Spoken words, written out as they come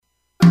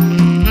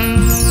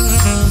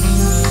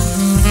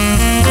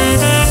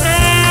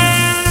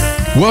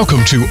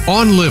Welcome to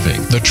On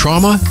Living, the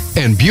Trauma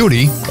and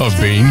Beauty of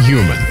Being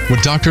Human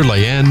with Dr.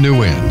 Leanne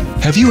Nguyen.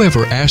 Have you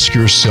ever asked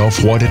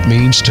yourself what it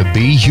means to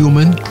be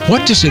human?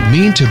 What does it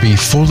mean to be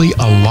fully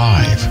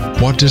alive?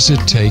 What does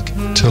it take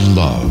to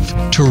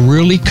love, to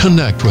really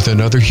connect with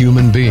another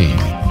human being?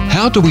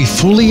 How do we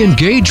fully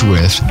engage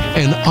with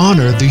and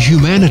honor the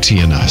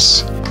humanity in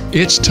us?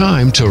 It's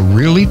time to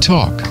really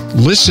talk,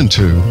 listen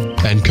to,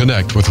 and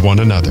connect with one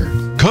another.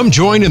 Come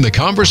join in the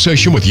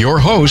conversation with your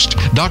host,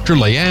 Dr.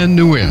 Leanne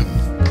Nguyen.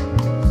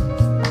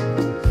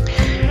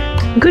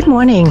 Good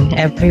morning,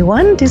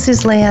 everyone. This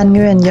is Leanne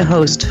Nguyen, your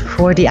host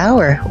for the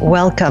hour.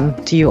 Welcome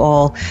to you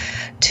all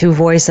to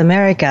Voice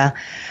America.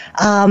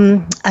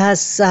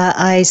 As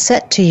I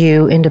said to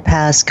you in the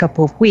past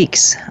couple of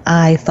weeks,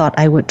 I thought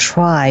I would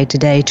try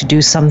today to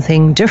do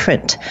something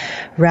different.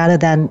 Rather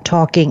than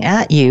talking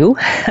at you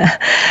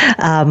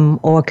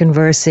or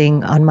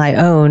conversing on my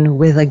own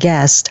with a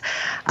guest,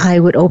 I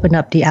would open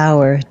up the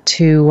hour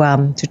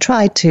to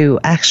try to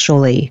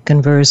actually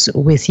converse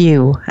with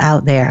you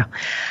out there.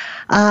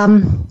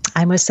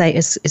 I must say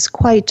it's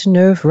quite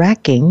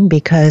nerve-wracking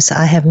because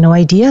I have no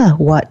idea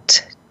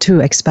what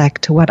to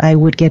expect, what I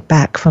would get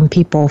back from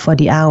people for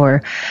the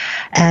hour.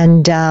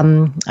 And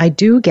I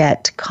do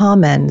get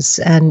comments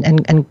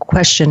and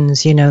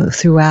questions,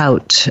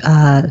 throughout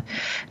the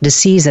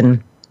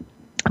season,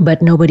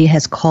 but nobody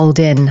has called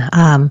in.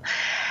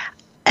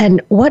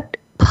 And what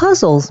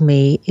puzzles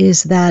me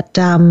is that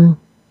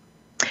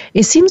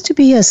it seems to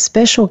be a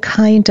special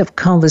kind of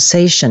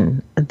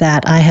conversation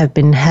that I have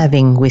been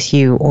having with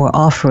you or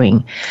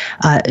offering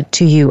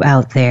to you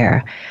out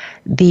there.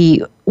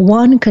 The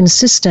one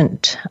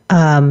consistent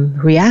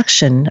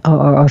reaction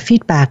or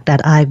feedback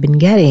that I've been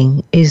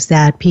getting is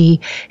that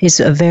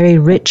it's a very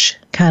rich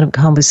kind of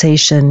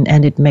conversation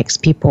and it makes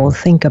people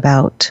think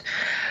about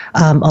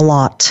a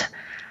lot.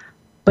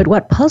 But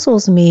what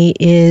puzzles me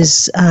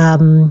is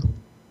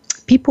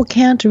people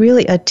can't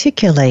really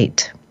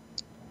articulate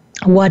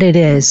what it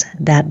is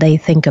that they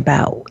think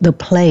about, the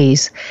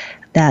place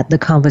that the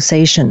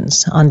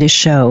conversations on this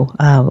show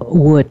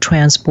would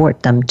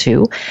transport them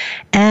to.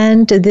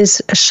 And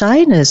this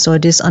shyness or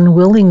this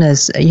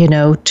unwillingness,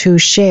 to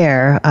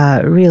share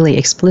really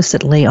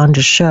explicitly on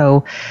the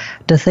show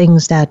the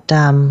things that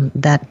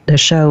the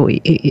show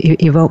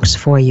evokes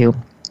for you.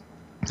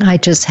 I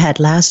just had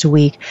last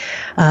week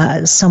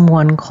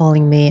someone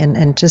calling me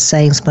and just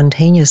saying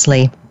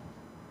spontaneously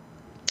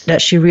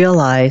that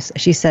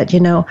she said,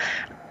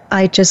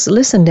 I just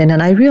listened in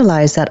and I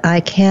realized that I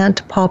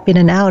can't pop in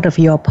and out of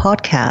your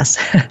podcast.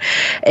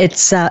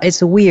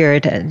 It's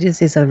weird.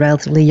 This is a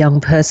relatively young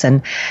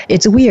person.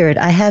 It's weird.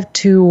 I have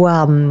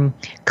to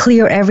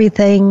clear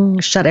everything,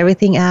 shut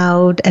everything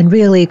out, and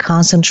really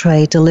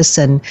concentrate to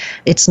listen.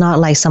 It's not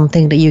like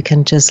something that you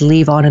can just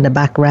leave on in the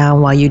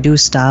background while you do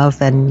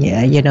stuff and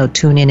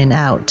tune in and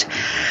out.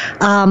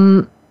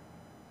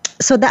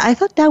 So that I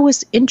thought that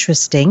was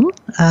interesting,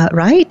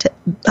 right?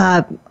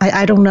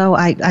 I don't know.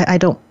 I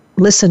don't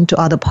listen to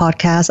other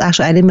podcasts.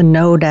 Actually, I didn't even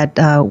know that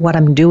what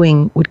I'm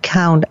doing would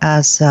count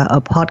as a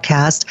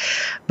podcast,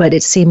 but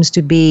it seems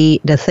to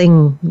be the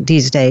thing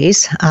these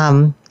days.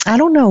 I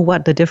don't know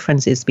what the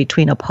difference is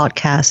between a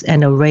podcast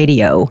and a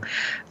radio,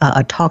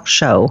 a talk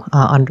show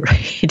on the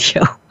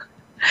radio.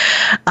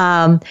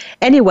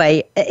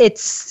 Anyway,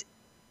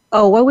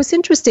 what was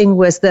interesting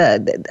was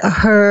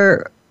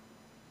her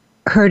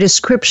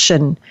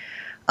description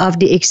of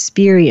the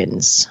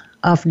experience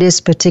of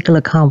this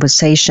particular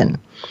conversation.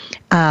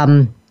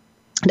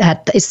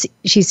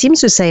 She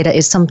seems to say that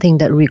it's something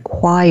that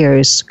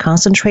requires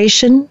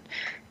concentration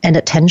and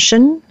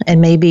attention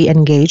and maybe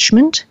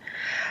engagement.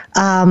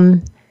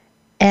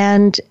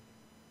 And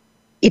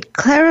it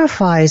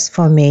clarifies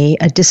for me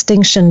a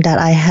distinction that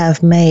I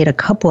have made a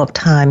couple of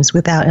times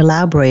without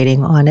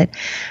elaborating on it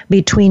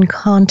between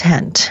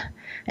content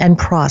and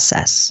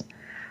process.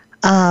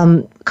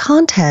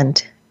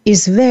 Content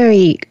is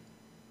very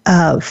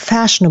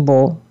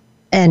fashionable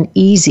and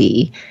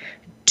easy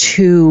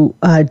to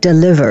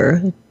deliver,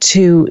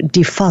 to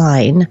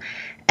define,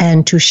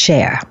 and to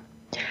share,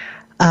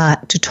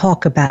 to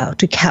talk about,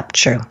 to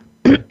capture.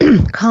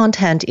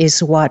 Content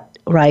is what,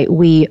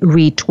 we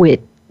retweet,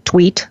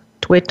 tweet,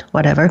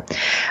 whatever.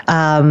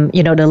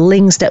 The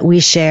links that we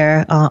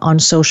share on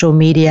social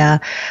media,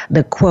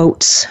 the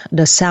quotes,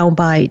 the sound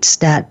bites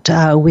that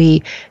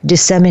we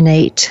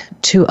disseminate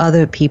to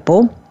other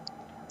people,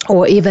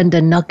 or even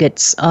the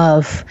nuggets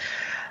of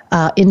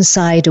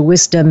inside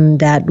wisdom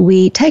that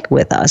we take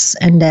with us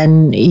and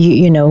then,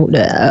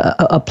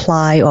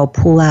 apply or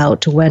pull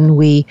out when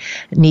we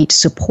need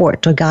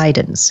support or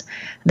guidance.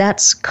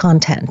 That's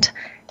content.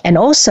 And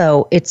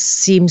also, it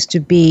seems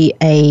to be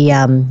a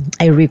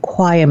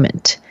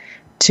requirement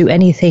to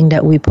anything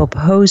that we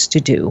propose to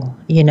do.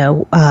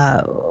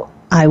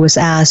 I was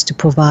asked to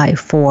provide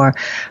for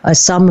a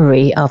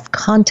summary of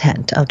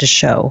content of the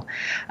show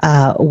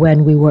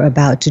when we were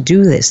about to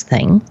do this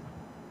thing.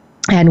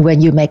 And when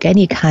you make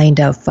any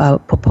kind of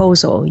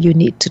proposal, you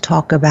need to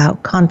talk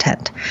about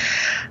content.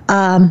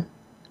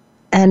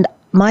 And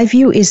my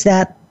view is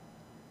that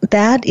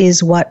that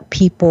is what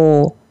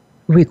people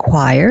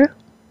require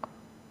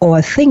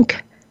or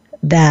think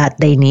that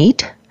they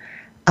need,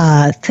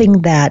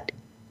 think that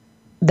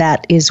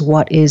is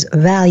what is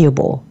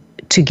valuable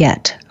to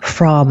get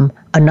from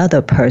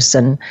another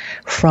person,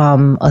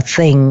 from a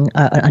thing,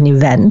 an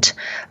event,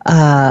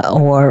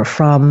 or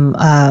from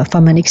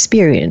an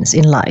experience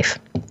in life.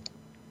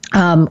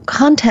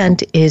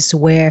 Content is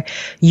where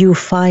you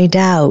find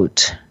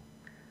out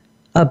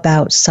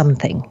about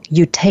something.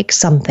 You take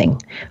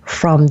something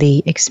from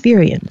the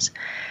experience.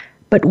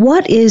 But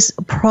what is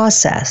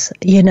process?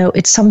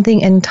 It's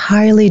something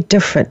entirely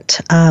different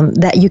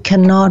that you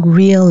cannot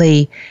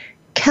really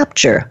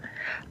capture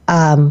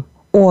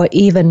or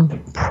even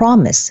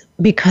promise,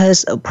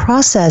 because a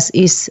process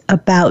is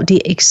about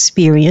the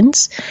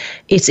experience.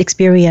 It's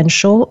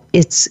experiential.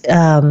 It's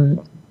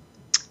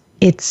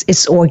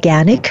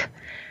organic.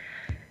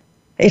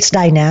 It's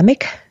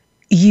dynamic.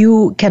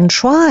 You can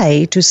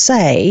try to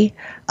say,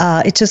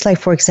 it's just like,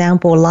 for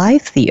example,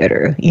 live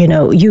theater.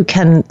 You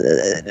can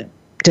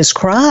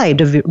describe,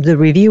 the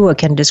reviewer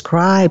can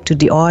describe to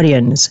the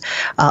audience,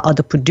 or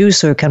the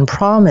producer can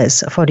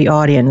promise for the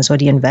audience or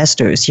the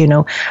investors,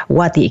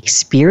 what the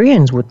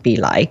experience would be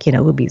like. It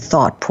would be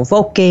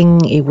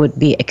thought-provoking, it would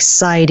be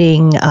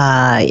exciting,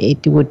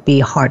 it would be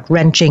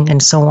heart-wrenching,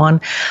 and so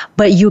on.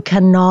 But you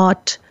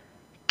cannot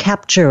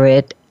capture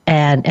it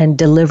and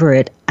deliver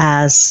it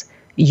as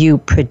you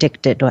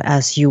predict it or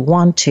as you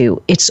want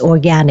to. It's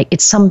organic.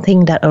 It's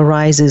something that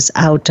arises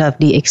out of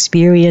the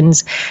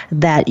experience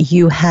that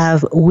you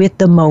have with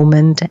the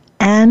moment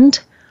and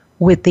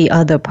with the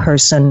other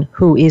person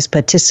who is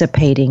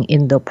participating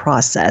in the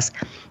process.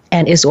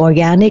 And it's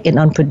organic and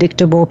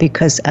unpredictable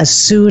because as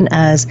soon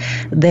as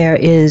there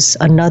is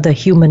another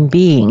human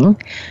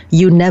being,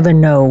 you never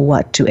know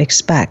what to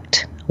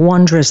expect.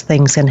 Wondrous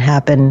things can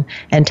happen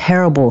and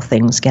terrible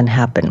things can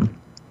happen.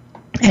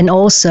 And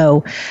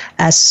also,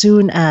 as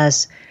soon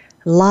as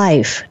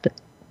life,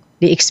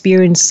 the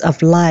experience of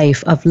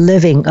life, of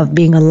living, of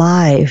being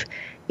alive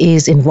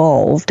is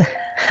involved,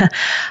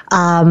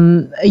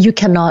 you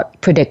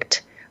cannot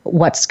predict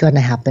what's going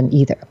to happen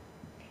either.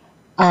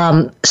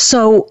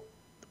 So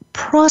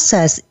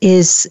process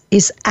is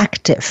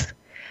active.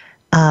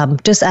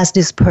 Just as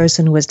this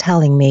person was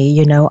telling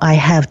me, I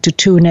have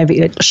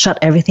to shut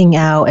everything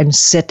out and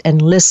sit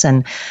and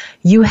listen.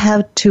 You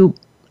have to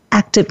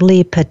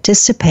actively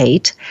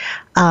participate.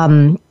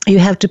 You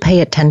have to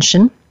pay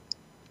attention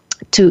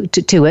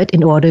to it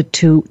in order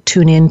to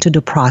tune into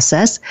the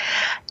process.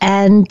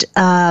 And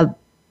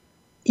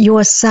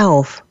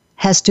yourself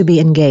has to be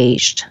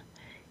engaged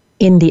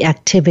in the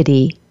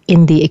activity,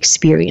 in the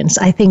experience.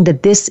 I think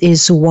that this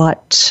is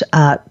what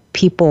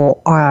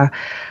people are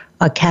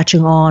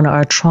catching on,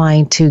 or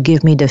trying to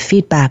give me the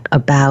feedback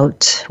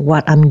about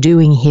what I'm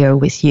doing here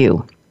with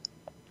you.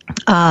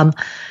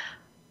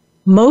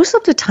 Most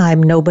of the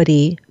time,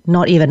 nobody,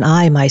 not even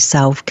I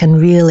myself, can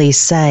really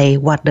say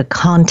what the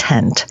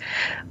content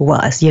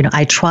was.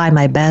 I try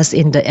my best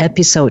in the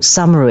episode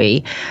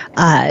summary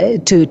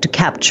to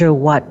capture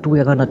what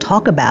we're going to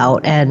talk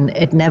about, and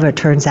it never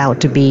turns out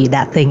to be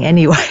that thing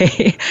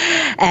anyway.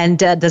 And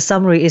the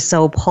summary is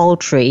so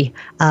paltry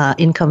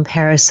in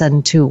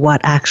comparison to what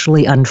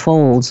actually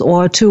unfolds,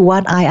 or to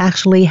what I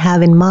actually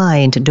have in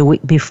mind the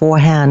week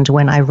beforehand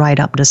when I write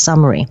up the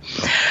summary.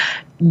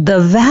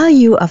 The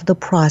value of the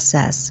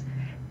process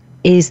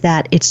is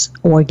that it's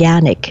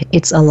organic,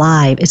 it's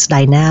alive, it's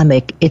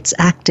dynamic, it's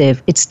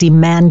active, it's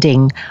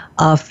demanding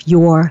of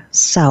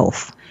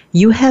yourself.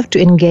 You have to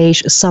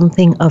engage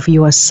something of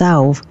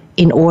yourself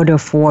in order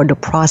for the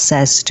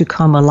process to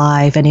come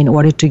alive and in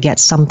order to get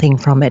something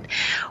from it.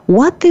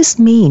 What this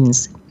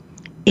means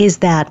is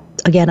that,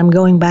 again, I'm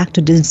going back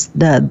to this,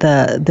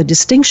 the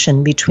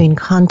distinction between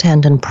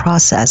content and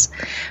process.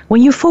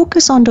 When you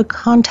focus on the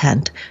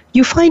content,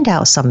 you find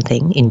out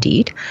something,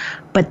 indeed,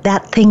 but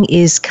that thing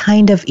is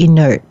kind of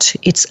inert.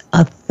 It's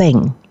a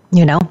thing,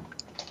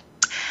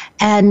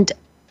 And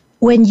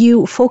when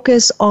you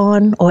focus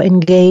on or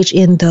engage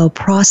in the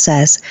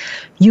process,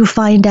 you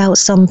find out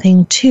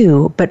something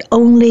too, but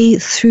only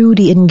through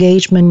the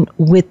engagement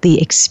with the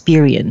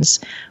experience,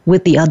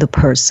 with the other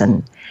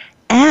person.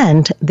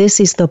 And this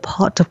is the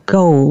pot of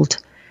gold.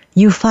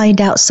 You find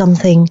out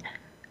something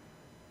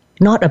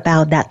not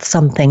about that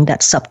something,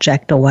 that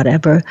subject or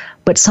whatever,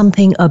 but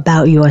something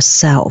about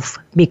yourself,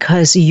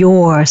 because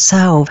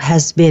yourself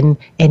has been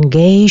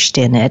engaged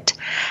in it,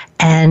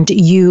 and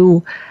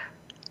you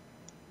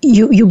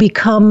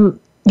become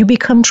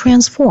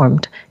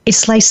transformed.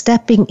 It's like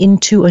stepping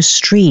into a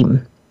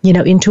stream,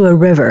 into a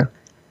river,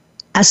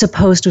 as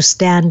opposed to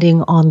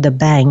standing on the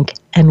bank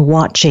and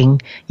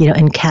watching,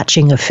 and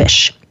catching a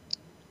fish,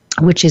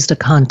 which is the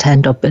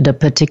content of the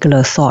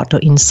particular thought or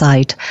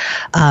insight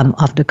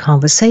of the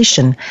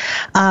conversation.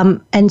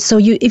 And so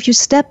if you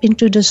step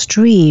into the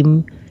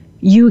stream,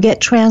 you get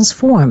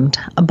transformed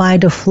by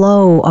the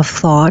flow of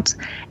thoughts,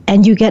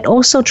 and you get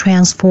also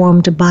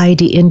transformed by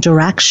the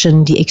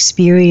interaction, the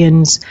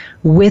experience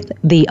with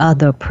the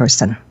other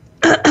person.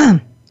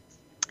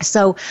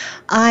 So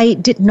I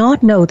did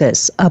not know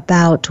this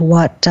about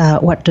what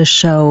the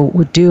show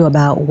would do,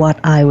 about what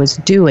I was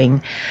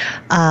doing.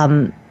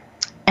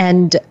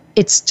 And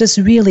it's just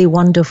really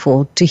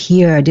wonderful to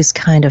hear this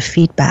kind of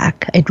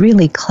feedback. It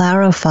really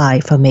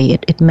clarified for me.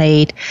 It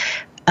made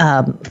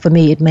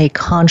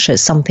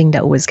conscious something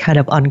that was kind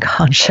of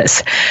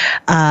unconscious.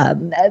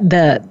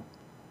 The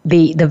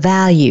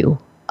value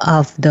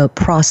of the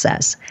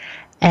process.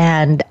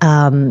 And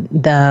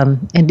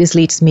this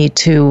leads me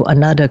to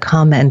another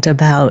comment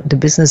about the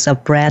business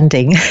of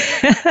branding.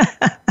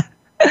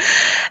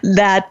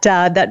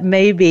 that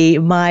maybe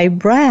my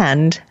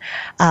brand,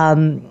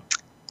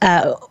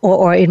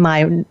 or in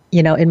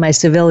my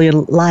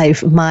civilian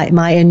life,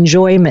 my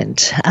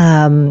enjoyment,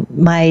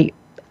 my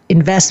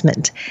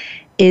investment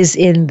is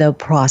in the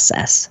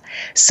process.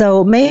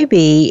 So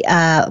maybe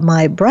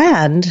my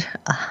brand.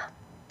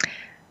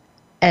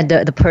 And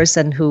the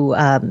person who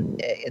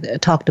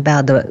talked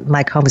about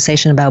my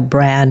conversation about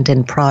brand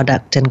and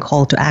product and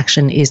call to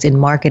action is in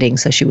marketing.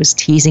 So she was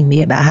teasing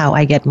me about how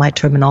I get my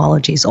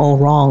terminologies all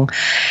wrong,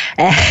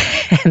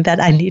 and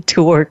that I need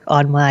to work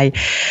on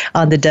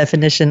the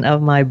definition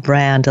of my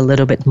brand a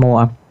little bit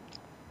more.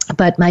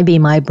 But maybe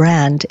my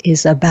brand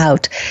is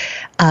about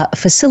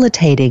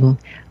facilitating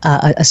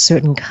a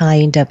certain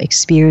kind of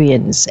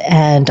experience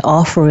and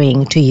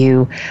offering to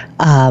you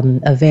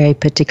a very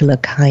particular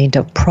kind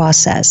of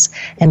process.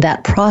 And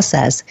that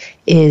process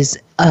is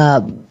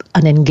an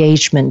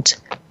engagement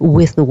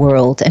with the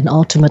world and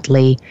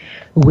ultimately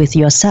with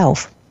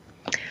yourself.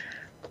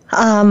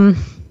 I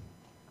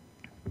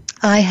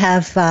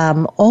have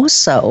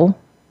also,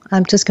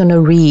 I'm just going to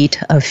read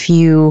a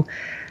few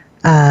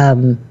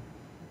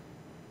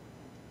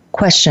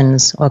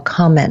questions or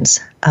comments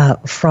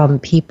from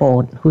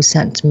people who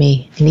sent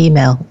me an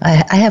email.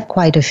 I have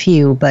quite a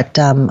few, but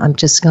I'm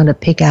just going to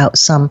pick out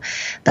some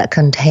that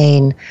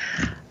contain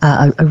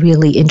a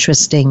really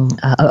interesting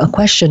a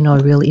question or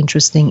a really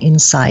interesting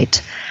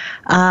insight.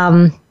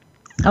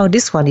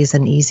 This one is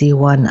an easy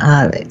one.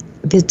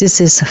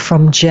 This is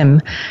from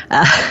Jim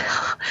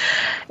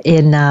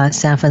in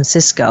San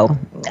Francisco.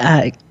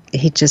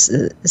 He just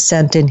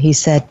sent in, he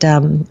said,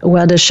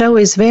 well, the show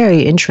is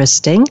very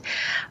interesting.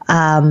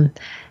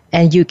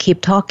 And you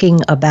keep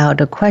talking about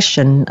the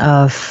question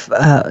of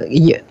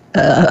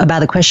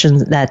about the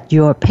questions that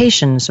your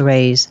patients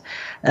raise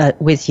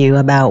with you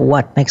about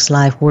what makes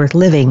life worth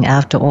living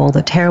after all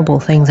the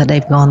terrible things that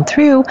they've gone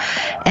through.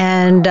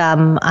 And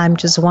I'm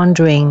just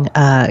wondering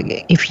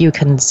if you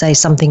can say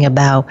something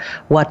about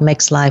what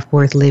makes life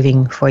worth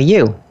living for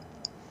you.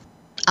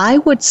 I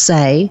would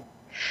say,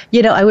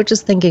 I was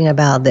just thinking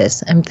about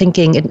this. I'm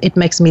thinking it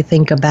makes me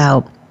think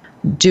about,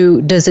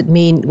 does it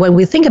mean, when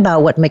we think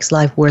about what makes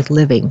life worth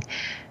living,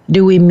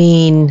 do we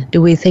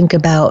think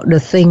about the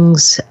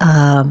things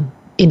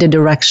in the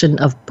direction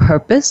of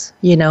purpose,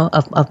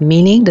 of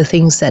meaning, the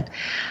things that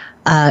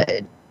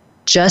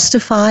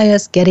justify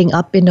us getting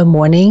up in the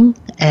morning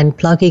and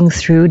plugging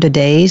through the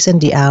days and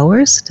the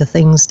hours, the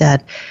things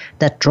that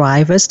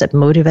drive us, that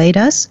motivate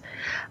us?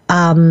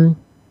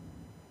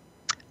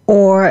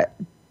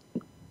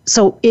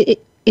 So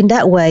in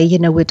that way,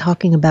 we're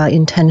talking about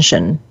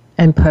intention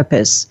and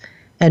purpose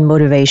and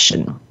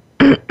motivation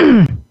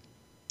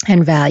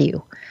and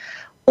value.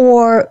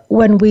 Or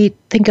when we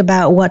think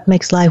about what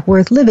makes life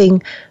worth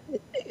living,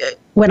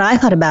 when I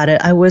thought about it,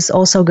 I was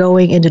also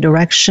going in the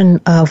direction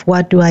of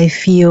what do I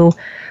feel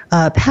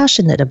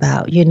passionate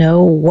about,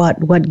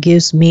 what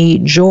gives me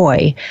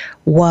joy,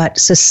 what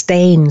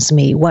sustains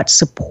me, what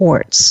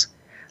supports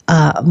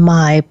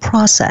my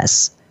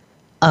process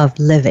of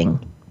living.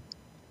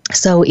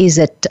 So is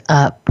it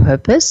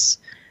purpose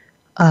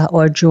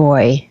or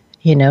joy?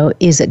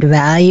 Is it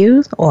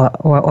value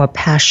or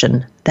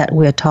passion that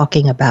we're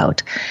talking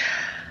about?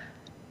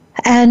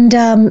 And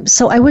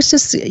so I was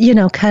just,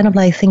 kind of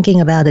like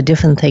thinking about the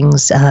different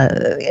things,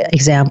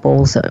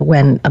 examples,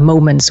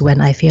 moments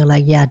when I feel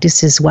like, yeah,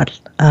 this is what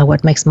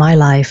makes my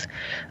life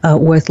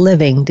worth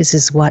living. This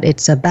is what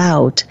it's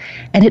about.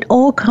 And it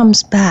all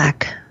comes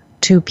back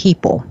to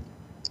people,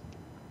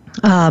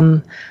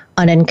 an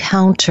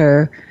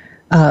encounter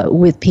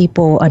with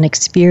people, an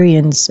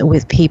experience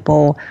with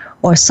people,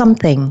 or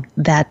something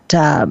that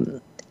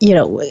that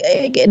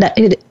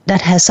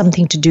has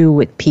something to do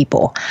with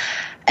people.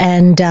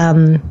 And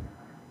I'm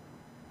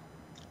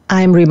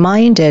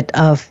reminded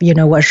of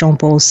what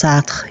Jean-Paul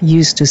Sartre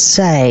used to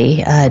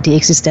say, the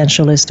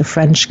existentialist, the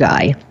French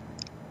guy.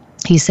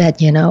 He said,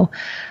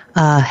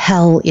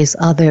 hell is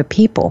other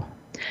people.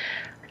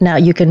 Now,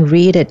 you can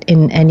read it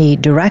in any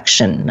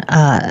direction,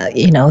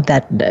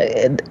 that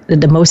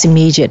the most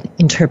immediate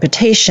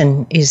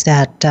interpretation is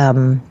that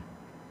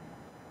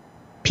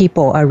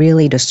people are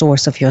really the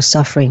source of your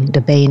suffering,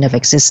 the bane of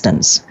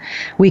existence.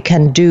 We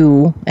can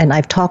do, and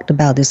I've talked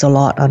about this a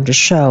lot on the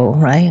show,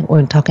 right?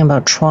 When talking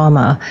about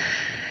trauma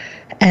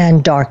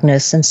and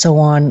darkness and so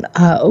on,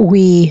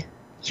 we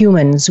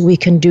humans, we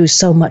can do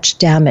so much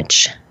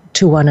damage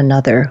to one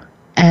another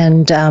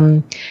And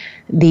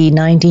the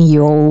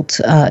 19-year-old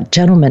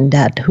gentleman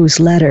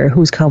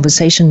whose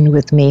conversation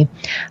with me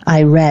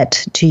I read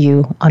to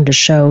you on the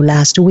show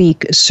last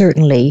week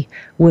certainly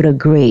would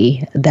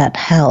agree that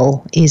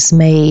hell is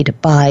made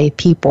by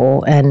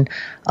people and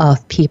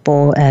of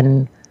people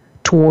and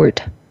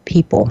toward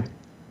people.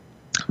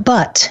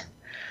 But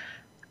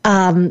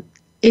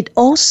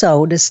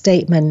the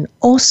statement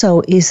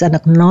also is an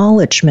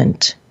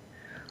acknowledgement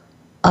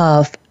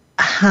of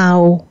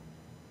how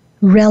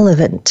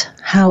relevant,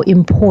 how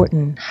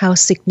important, how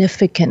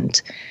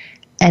significant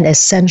and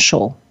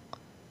essential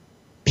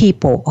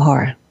people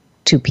are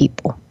to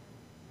people.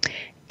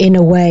 In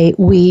a way,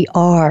 we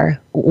are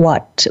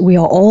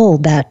all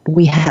that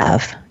we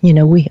have.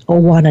 We are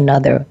one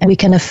another, and we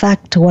can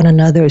affect one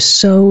another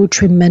so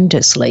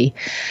tremendously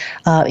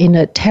in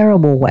a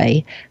terrible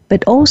way,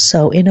 but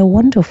also in a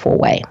wonderful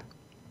way.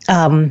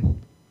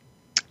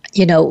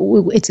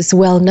 It's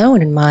well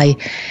known in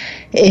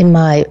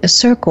my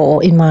circle,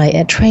 in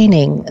my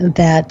training,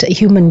 that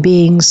human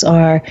beings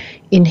are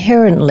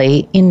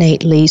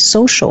innately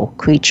social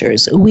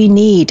creatures. We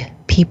need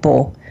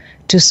people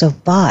to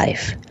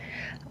survive.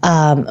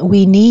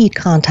 We need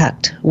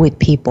contact with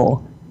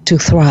people to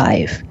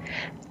thrive.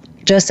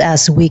 Just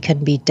as we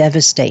can be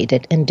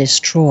devastated and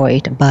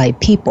destroyed by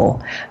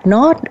people,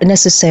 not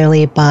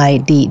necessarily by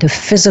the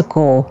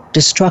physical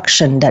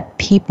destruction that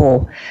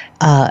people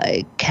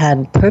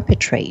can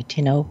perpetrate,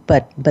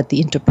 but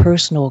the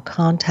interpersonal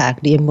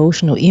contact, the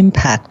emotional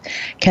impact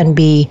can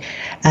be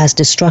as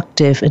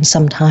destructive and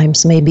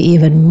sometimes maybe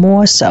even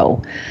more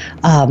so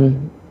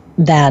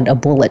than a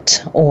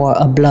bullet or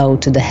a blow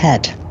to the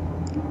head.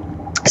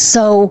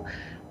 So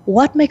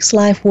what makes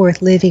life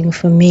worth living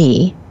for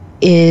me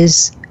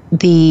is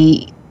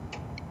the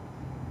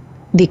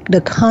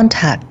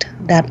contact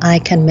that I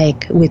can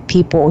make with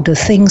people, the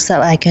things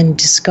that I can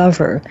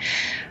discover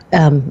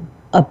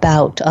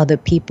about other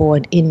people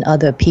and in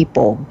other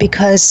people.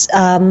 Because,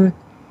 again,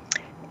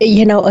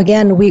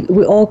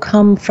 we all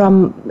come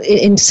from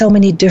in so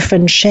many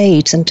different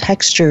shades and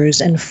textures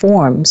and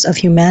forms of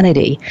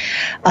humanity.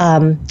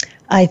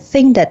 I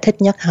think that Thich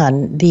Nhat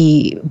Hanh,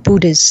 the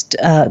Buddhist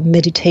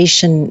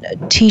meditation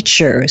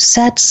teacher,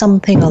 said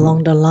something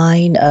along the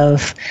line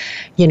of,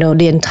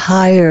 the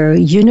entire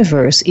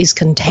universe is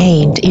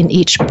contained in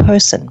each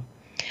person.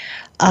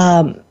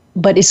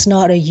 But it's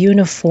not a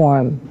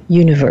uniform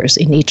universe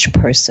in each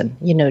person,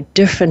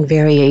 different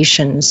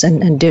variations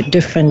and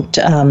different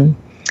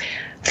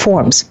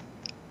forms.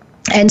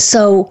 And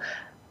so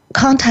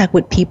contact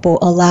with people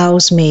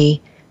allows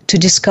me to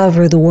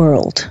discover the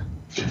world.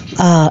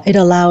 It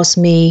allows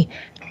me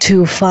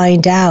to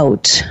find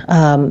out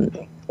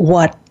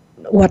what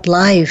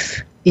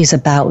life is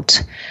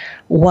about,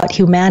 what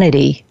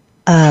humanity,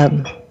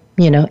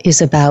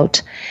 is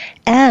about.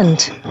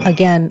 And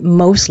again,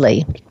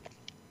 mostly,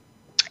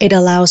 it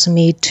allows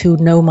me to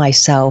know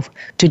myself,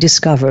 to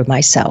discover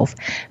myself,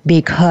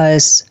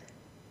 because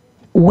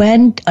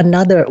when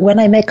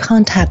I make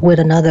contact with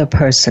another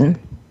person,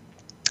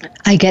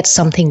 I get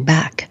something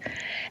back,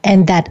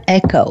 and that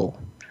echo,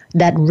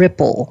 that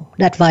ripple,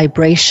 that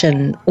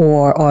vibration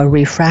or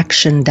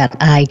refraction that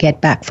I get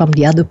back from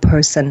the other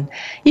person,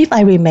 if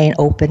I remain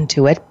open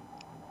to it,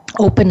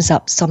 opens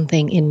up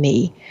something in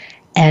me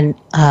and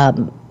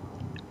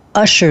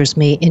ushers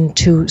me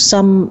into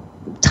some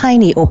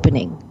tiny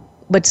opening,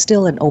 but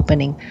still an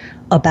opening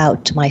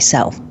about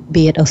myself,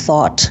 be it a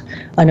thought,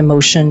 an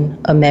emotion,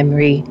 a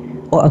memory,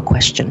 or a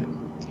question.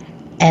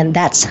 And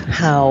that's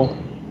how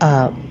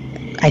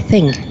I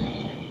think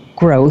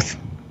growth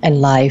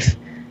and life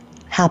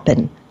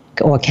happen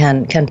or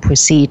can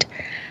proceed,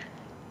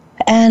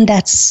 and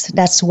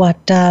that's what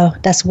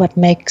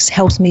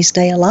helps me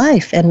stay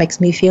alive and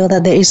makes me feel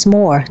that there is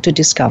more to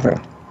discover.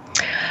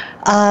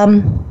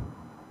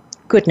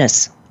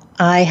 Goodness,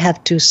 I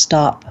have to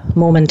stop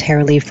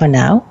momentarily for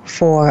now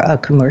for a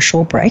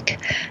commercial break,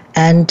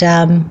 and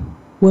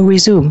we'll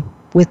resume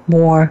with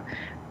more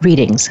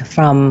readings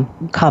from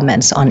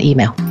comments on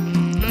email.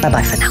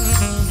 Bye-bye for now.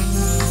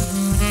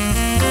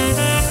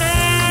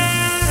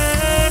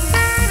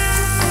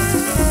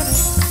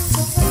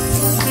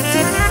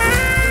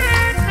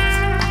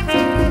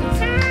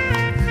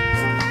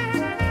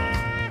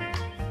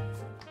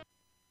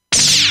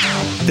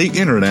 The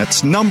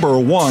Internet's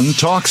 #1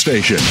 talk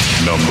station.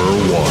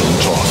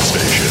 #1 talk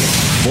station.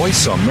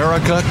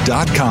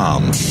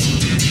 VoiceAmerica.com.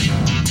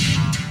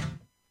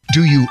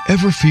 Do you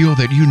ever feel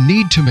that you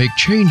need to make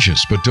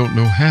changes but don't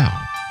know how?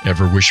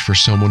 Ever wish for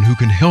someone who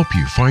can help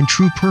you find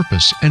true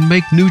purpose and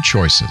make new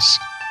choices?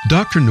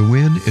 Dr.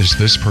 Nguyen is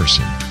this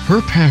person.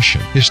 Her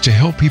passion is to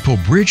help people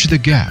bridge the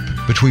gap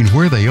between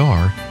where they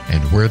are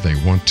and where they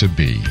want to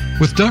be.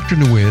 With Dr.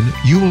 Nguyen,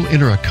 you will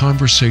enter a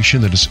conversation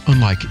that is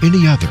unlike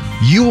any other.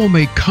 You will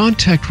make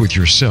contact with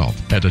yourself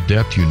at a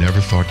depth you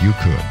never thought you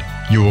could.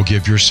 You will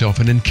give yourself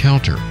an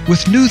encounter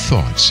with new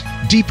thoughts,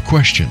 deep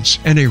questions,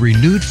 and a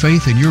renewed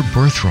faith in your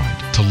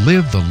birthright to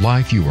live the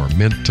life you are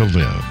meant to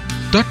live.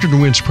 Dr.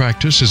 Nguyen's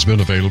practice has been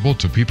available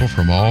to people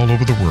from all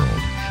over the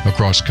world.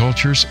 across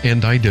cultures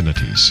and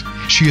identities.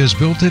 She has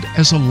built it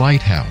as a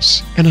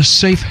lighthouse and a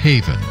safe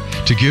haven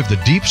to give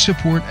the deep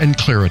support and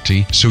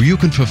clarity so you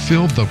can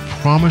fulfill the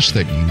promise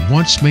that you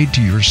once made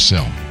to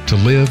yourself to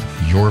live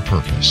your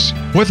purpose.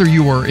 Whether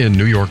you are in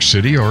New York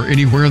City or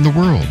anywhere in the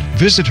world,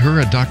 visit her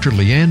at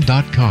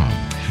drleanne.com.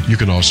 You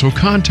can also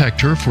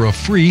contact her for a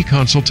free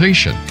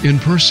consultation in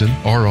person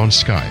or on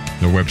Skype.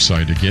 The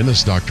website again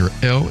is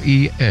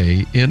drleannh.com.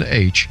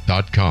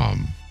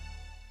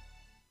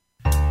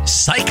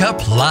 Psych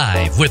Up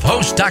Live with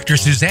host Dr.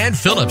 Suzanne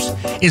Phillips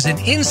is an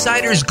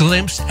insider's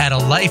glimpse at a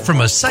life from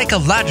a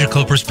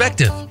psychological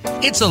perspective.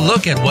 It's a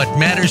look at what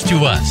matters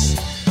to us.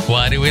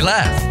 Why do we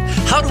laugh?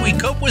 How do we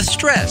cope with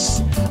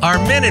stress? Are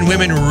men and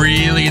women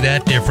really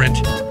that different?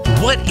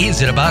 What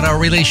is it about our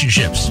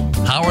relationships?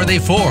 How are they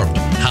formed?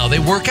 How they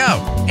work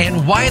out?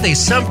 And why they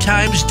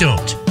sometimes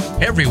don't?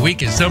 Every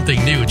week is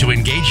something new to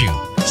engage you.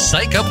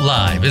 Psych Up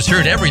Live is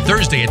heard every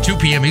Thursday at 2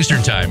 p.m.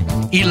 Eastern Time,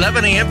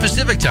 11 a.m.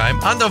 Pacific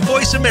Time on the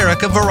Voice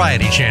America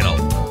Variety Channel.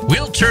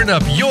 We'll turn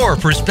up your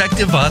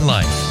perspective on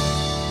life.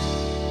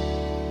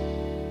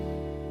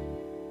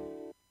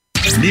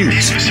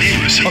 News,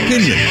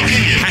 opinion,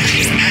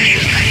 passion.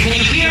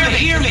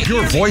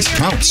 Your voice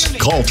counts.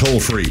 Call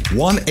toll-free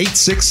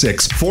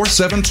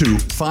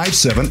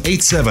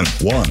 1-866-472-5787.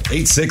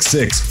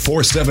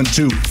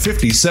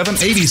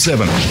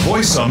 1-866-472-5787.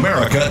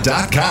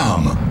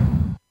 VoiceAmerica.com.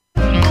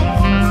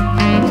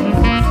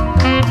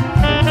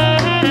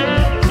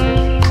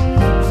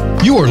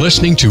 You are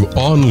listening to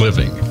On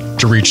Living.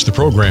 To reach the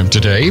program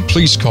today,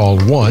 please call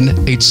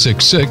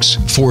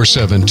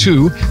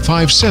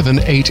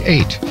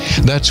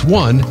 1-866-472-5788. That's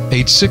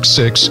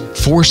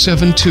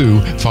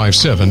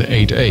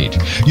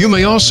 1-866-472-5788. You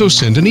may also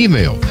send an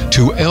email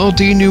to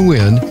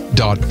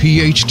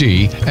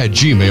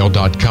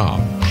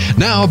ldnguyen.phd@gmail.com.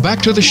 Now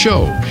back to the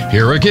show.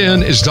 Here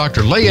again is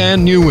Dr.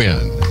 Leanne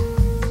Nguyen.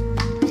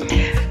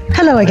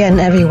 Hello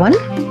again, everyone.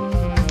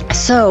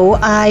 So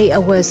I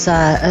was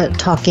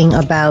talking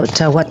about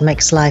what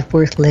makes life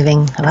worth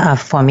living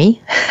for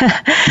me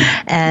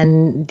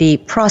and the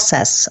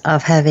process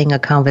of having a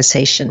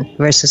conversation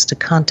versus the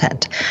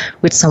content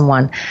with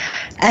someone.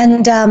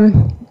 And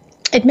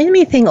it made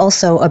me think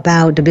also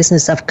about the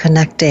business of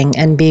connecting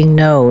and being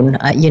known,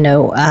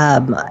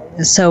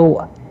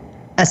 so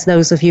as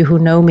those of you who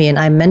know me, and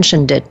I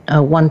mentioned it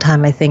one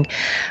time, I think,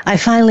 I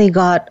finally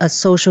got a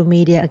social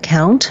media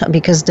account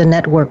because the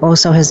network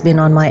also has been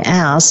on my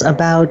ass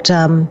about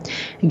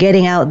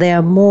getting out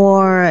there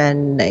more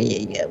and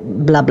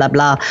blah, blah,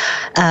 blah,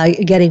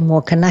 getting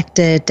more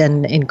connected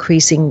and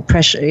increasing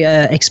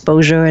pressure,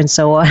 exposure and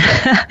so on.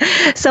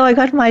 So I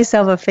got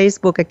myself a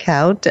Facebook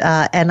account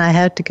and I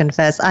have to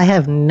confess, I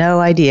have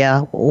no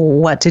idea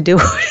what to do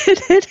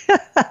with it.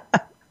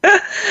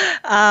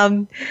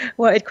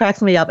 Well, it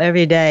cracks me up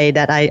every day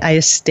that I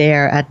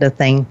stare at the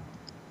thing.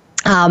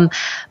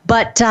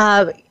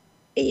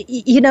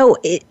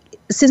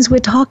 Since we're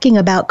talking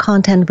about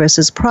content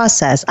versus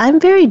process, I'm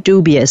very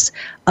dubious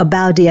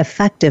about the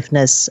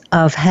effectiveness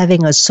of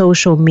having a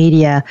social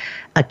media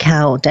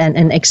account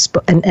and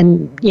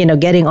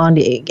getting on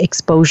the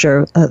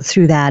exposure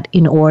through that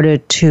in order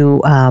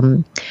to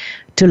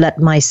let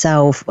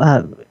myself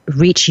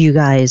reach you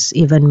guys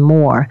even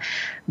more.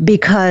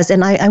 Because,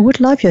 and I would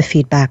love your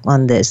feedback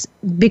on this,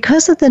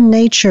 because of the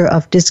nature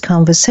of this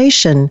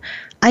conversation,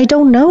 I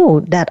don't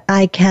know that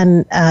I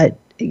can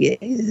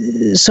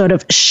sort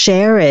of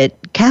share it,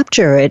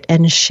 capture it,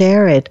 and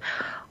share it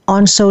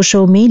on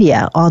social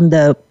media, on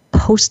the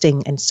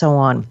posting and so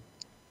on.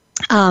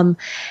 I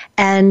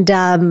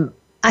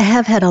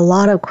have had a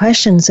lot of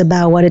questions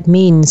about what it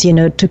means,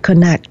 to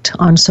connect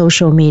on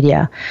social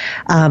media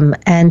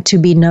and to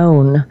be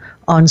known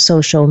on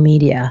social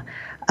media.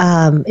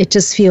 It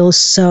just feels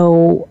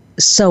so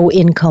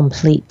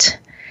incomplete.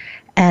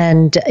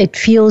 And it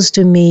feels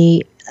to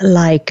me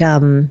like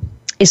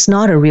it's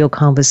not a real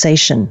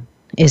conversation,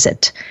 is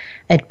it?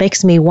 It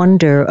makes me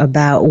wonder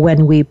about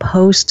when we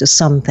post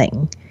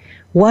something,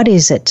 what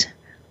is it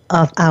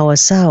of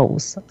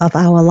ourselves, of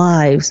our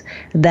lives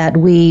that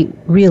we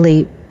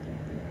really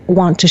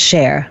want to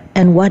share?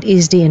 And what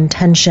is the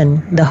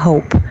intention, the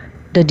hope,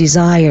 the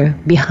desire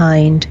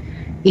behind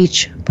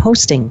each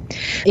posting?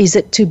 Is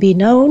it to be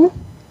known?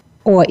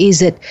 Or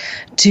is it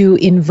to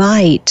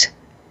invite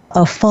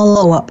a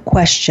follow-up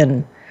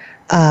question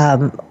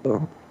from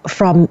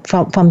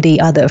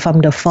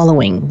the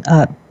following,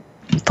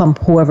 from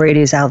whoever it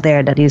is out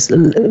there that is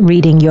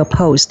reading your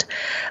post?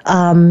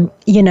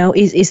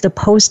 Is the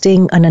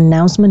posting an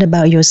announcement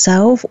about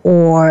yourself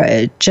or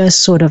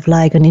just sort of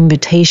like an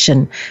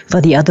invitation for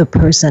the other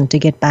person to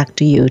get back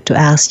to you, to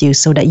ask you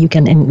so that you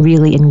can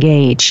really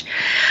engage?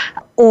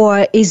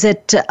 Or is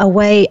it a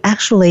way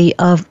actually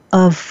of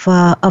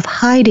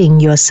hiding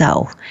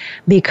yourself?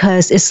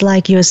 Because it's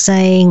like you're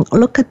saying,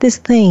 look at this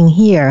thing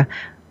here,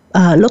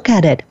 look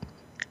at it.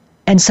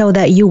 And so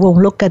that you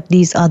won't look at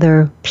these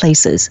other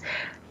places.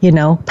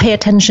 pay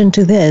attention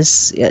to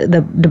this,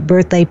 the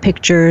birthday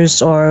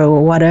pictures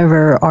or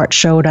whatever art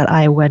show that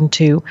I went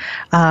to,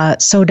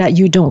 so that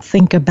you don't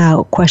think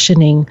about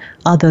questioning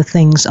other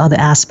things, other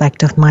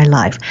aspects of my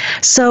life.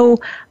 So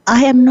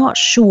I am not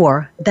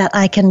sure that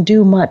I can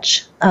do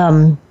much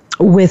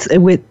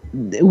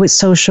with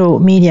social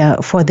media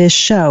for this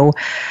show.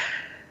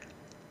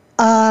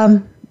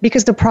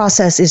 Because the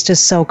process is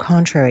just so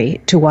contrary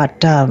to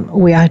what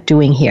we are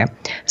doing here.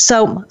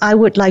 So I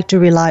would like to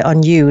rely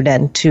on you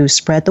then to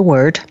spread the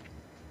word,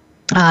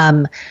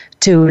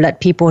 to let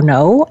people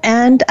know.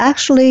 And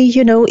actually,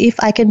 if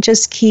I can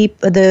just keep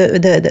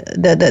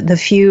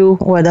the few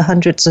or the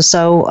hundreds or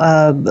so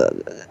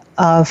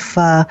of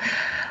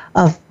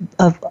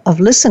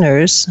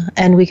listeners,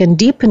 and we can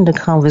deepen the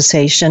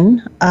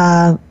conversation,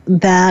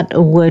 that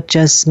would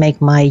just make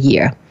my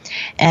year.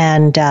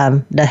 And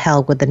the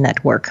hell with the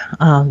network.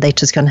 They're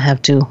just going to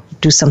have to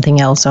do something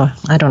else, or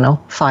I don't know,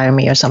 fire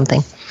me or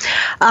something.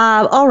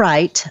 All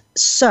right.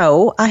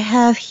 So I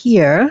have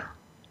here,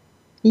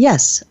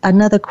 yes,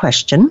 another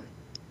question.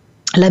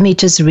 Let me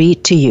just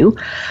read to you.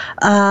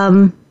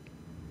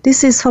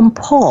 This is from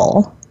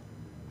Paul.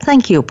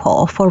 Thank you,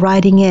 Paul, for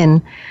writing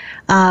in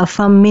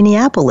from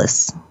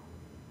Minneapolis.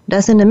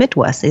 That's in the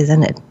Midwest,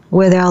 isn't it?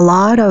 Where there are a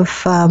lot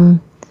of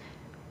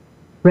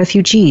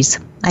refugees,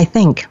 I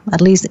think,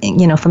 at least,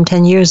 from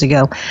 10 years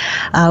ago,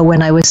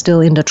 when I was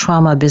still in the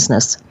trauma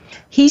business.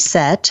 He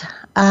said,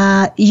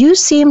 you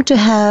seem to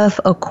have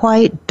a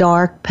quite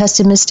dark,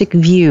 pessimistic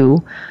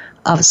view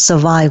of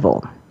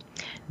survival.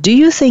 Do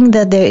you think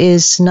that there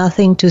is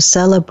nothing to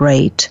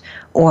celebrate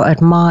or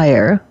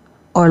admire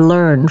or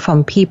learn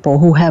from people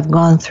who have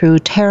gone through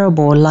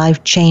terrible,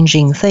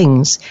 life-changing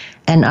things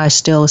and are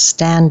still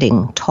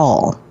standing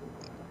tall?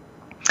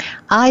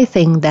 I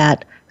think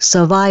that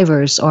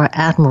survivors are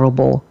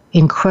admirable,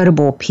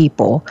 incredible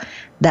people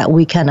that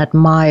we can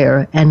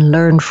admire and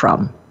learn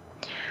from.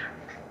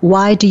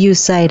 Why do you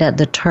say that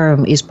the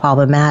term is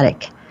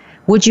problematic?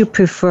 Would you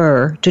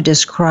prefer to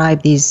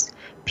describe these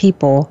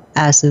people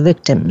as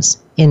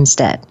victims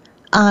instead?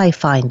 I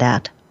find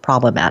that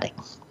problematic.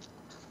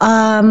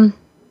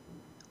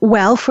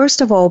 Well,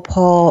 first of all,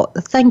 Paul,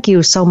 thank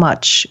you so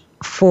much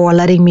for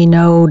letting me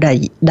know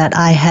that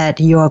I had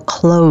your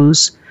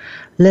close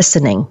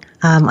listening.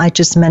 I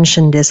just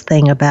mentioned this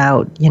thing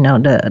about,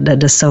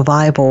 the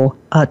survival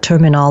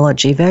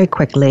terminology very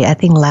quickly, I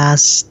think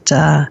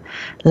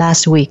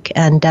last week,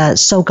 and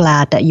so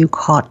glad that you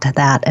caught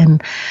that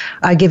and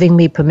are giving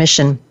me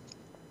permission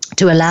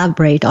to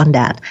elaborate on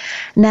that.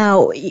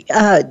 Now,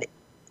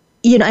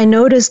 I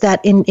noticed that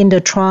in the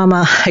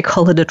trauma, I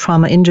call it the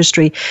trauma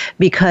industry,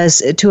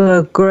 because to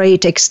a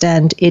great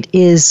extent it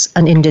is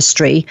an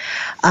industry.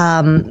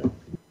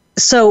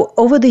 So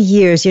over the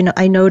years,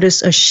 I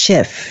noticed a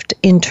shift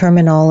in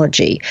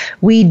terminology.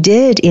 We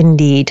did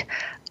indeed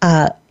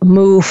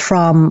move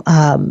from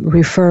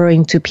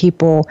referring to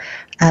people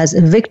as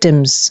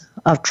victims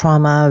of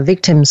trauma,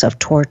 victims of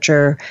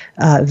torture,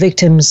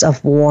 victims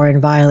of war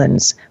and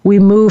violence. We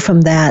move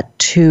from that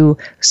to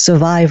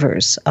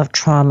survivors of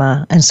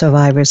trauma and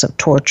survivors of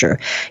torture.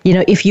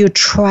 If you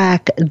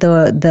track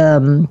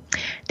the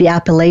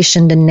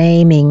appellation, the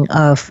naming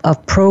of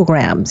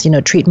programs,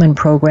 treatment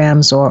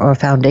programs or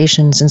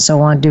foundations and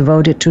so on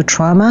devoted to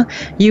trauma,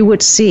 you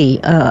would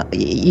see,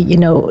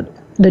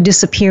 the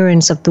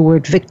disappearance of the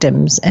word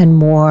victims and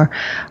more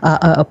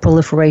a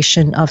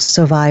proliferation of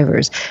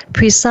survivors,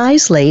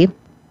 precisely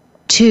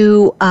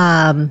to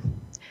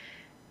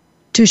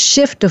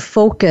shift the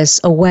focus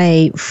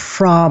away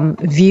from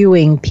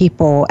viewing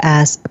people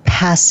as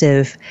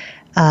passive,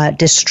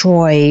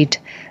 destroyed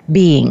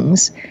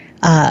beings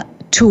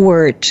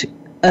toward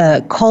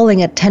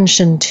calling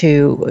attention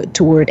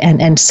toward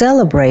and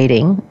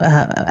celebrating,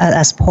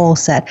 as Paul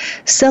said,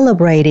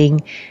 celebrating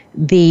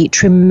the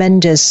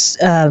tremendous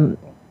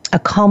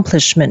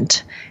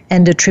accomplishment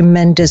and the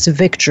tremendous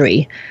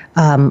victory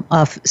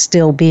of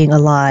still being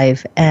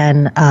alive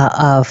and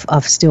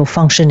of still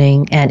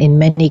functioning, and in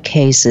many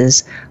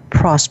cases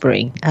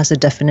prospering, as the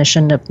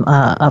definition of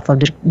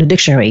the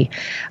dictionary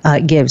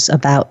gives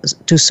about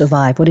to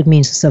survive. What it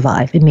means to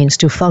survive, it means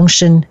to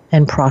function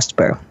and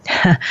prosper.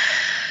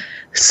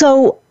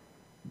 So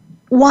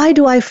why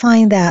do I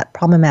find that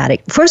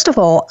problematic? First of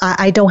all,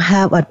 I don't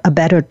have a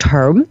better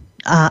term.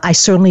 I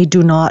certainly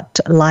do not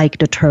like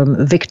the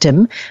term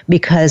victim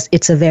because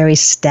it's a very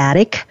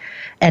static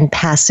and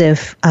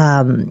passive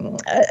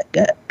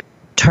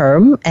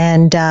term,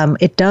 and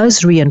it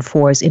does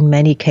reinforce in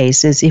many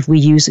cases, if we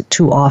use it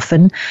too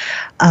often,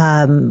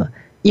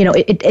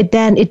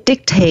 it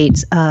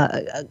dictates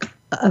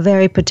a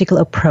very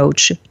particular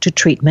approach to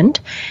treatment,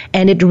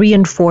 and it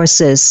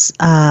reinforces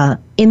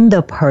in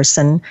the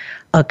person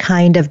a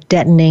kind of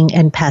deadening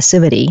and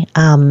passivity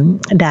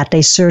that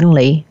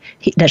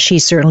she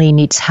certainly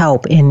needs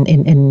help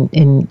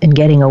in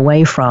getting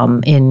away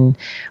from, in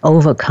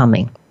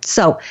overcoming.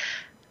 So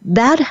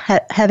that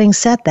having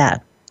said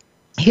that,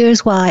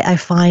 here's why I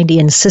find the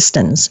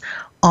insistence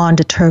on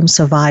the term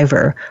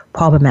survivor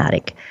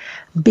problematic.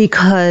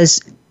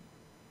 Because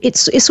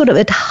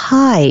it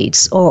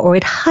hides or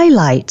it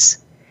highlights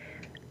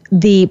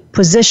the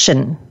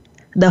position,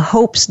 the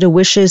hopes, the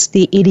wishes,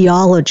 the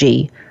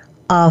ideology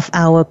of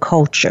our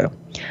culture,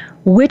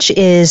 which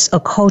is a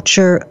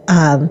culture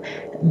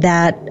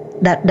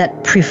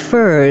that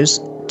prefers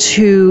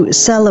to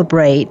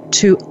celebrate,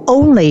 to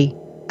only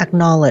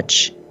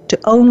acknowledge, to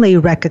only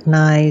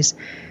recognize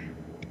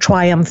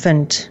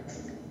triumphant,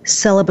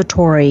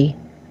 celebratory,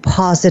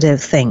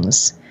 positive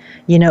things.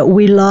 You know,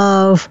 we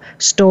love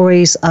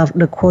stories of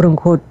the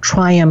quote-unquote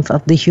triumph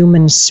of the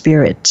human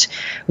spirit.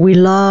 We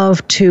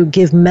love to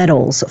give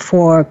medals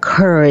for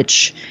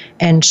courage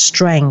and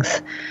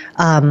strength.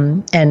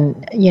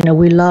 And, you know,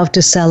 we love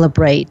to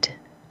celebrate,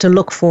 to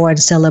look for and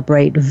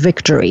celebrate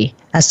victory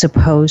as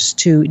opposed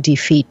to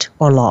defeat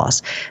or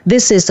loss.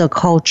 This is a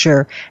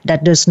culture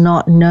that does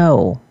not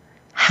know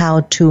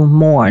how to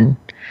mourn,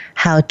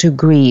 how to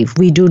grieve.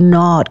 We do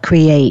not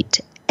create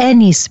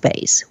any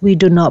space. We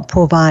do not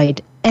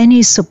provide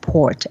any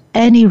support,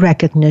 any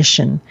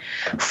recognition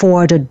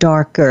for the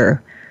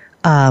darker,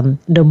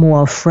 the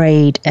more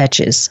frayed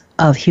edges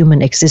of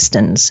human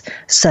existence,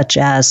 such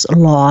as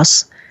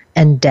loss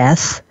and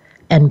death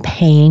and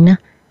pain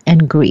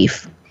and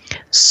grief.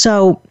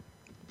 So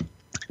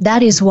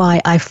that is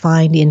why I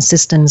find the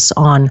insistence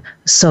on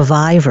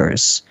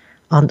survivors,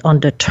 on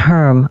the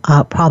term,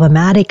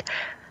 problematic.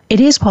 It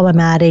is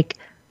problematic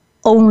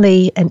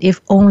only and if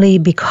only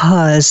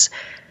because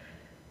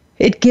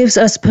it gives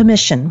us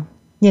permission,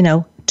 you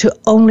know, to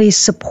only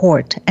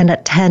support and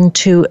attend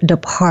to the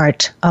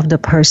part of the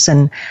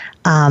person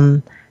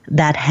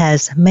that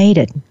has made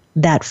it,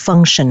 that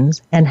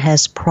functions and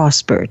has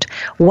prospered.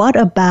 What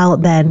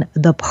about then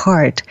the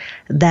part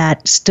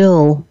that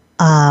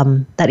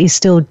is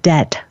still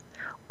dead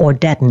or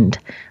deadened,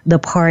 the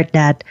part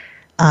that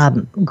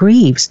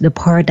grieves, the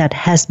part that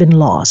has been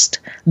lost?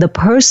 The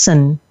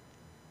person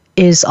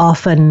is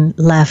often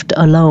left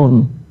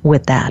alone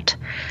with that,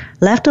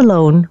 left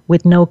alone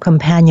with no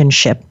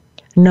companionship,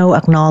 no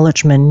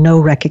acknowledgement, no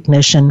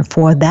recognition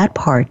for that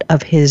part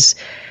of his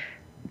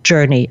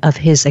journey, of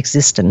his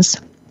existence.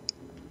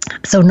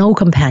 So no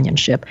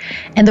companionship.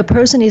 And the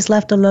person is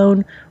left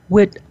alone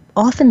with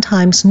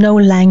oftentimes no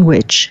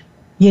language,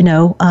 you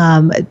know,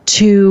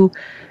 to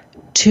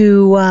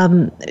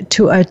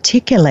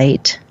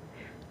articulate,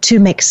 to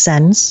make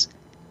sense,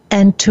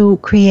 and to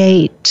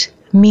create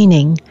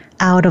meaning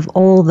out of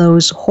all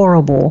those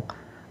horrible,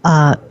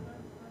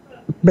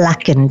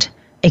 blackened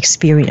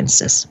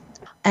experiences.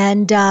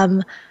 And,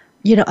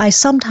 you know, I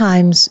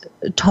sometimes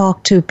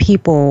talk to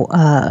people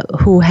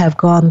who have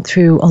gone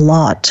through a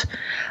lot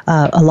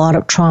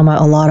of trauma,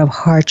 a lot of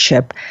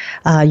hardship,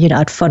 you know,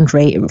 at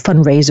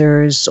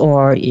fundraisers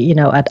or, you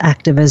know, at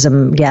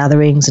activism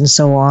gatherings and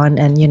so on.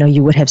 And, you know,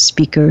 you would have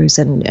speakers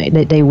and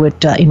they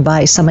would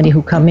invite somebody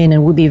who come in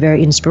and would be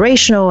very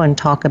inspirational and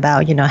talk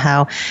about, you know,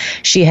 how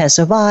she has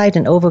survived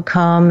and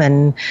overcome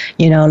and,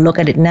 you know, look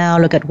at it now,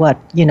 look at what,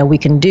 you know, we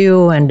can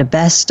do and the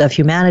best of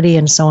humanity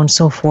and so on and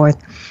so forth.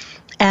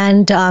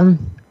 And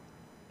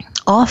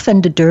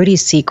often the dirty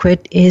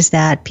secret is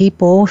that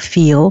people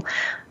feel,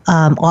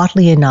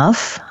 oddly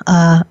enough,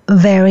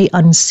 very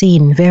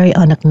unseen, very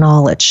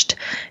unacknowledged,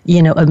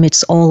 you know,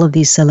 amidst all of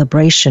these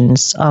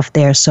celebrations of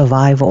their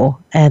survival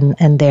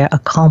and their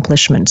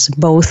accomplishments,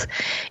 both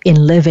in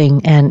living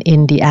and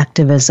in the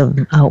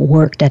activism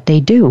work that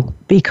they do,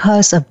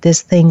 because of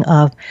this thing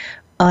of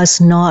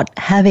us not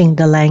having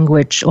the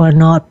language or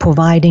not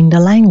providing the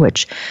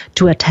language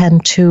to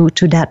attend to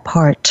that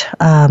part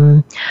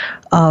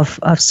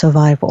of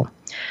survival.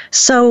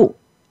 So,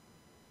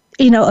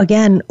 you know,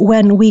 again,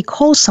 when we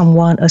call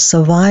someone a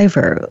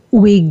survivor,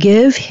 we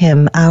give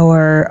him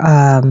our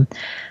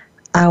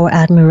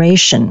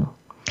admiration.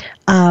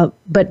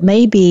 But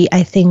maybe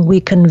I think we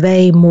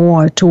convey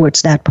more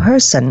towards that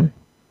person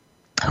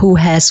who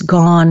has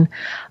gone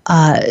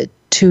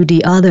to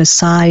the other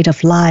side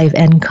of life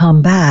and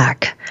come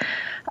back.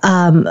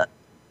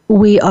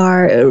 We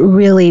are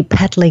really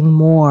peddling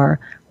more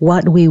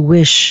what we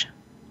wish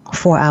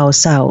for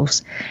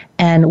ourselves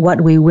and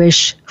what we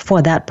wish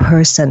for that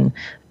person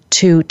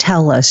to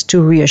tell us,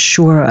 to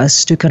reassure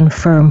us, to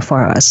confirm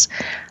for us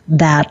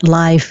that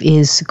life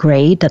is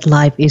great, that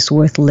life is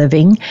worth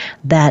living,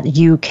 that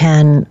you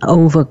can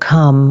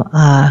overcome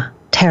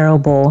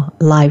terrible,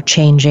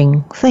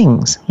 life-changing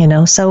things, you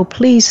know. So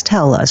please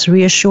tell us,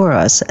 reassure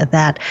us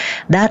that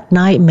that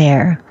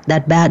nightmare,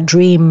 that bad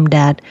dream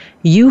that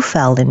you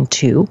fell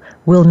into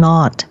will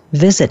not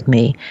visit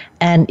me.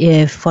 And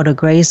if, for the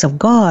grace of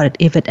God,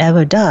 if it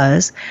ever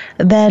does,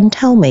 then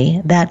tell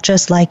me that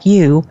just like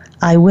you,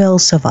 I will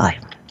survive.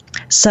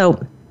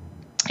 So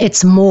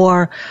it's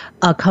more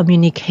a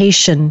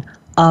communication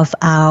of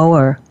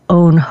our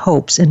own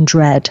hopes and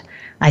dread,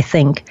 I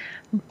think,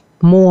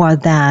 more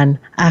than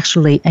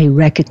actually a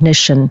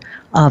recognition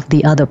of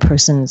the other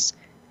person's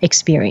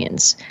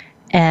experience.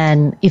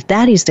 And if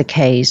that is the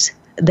case,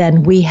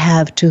 then we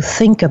have to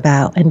think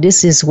about, and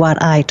this is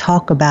what I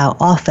talk about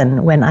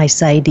often when I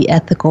say the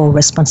ethical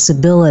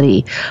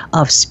responsibility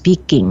of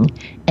speaking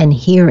and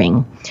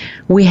hearing.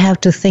 We have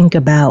to think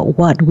about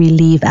what we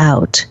leave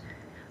out,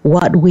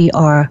 what we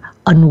are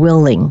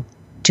unwilling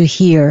to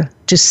hear,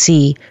 to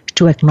see,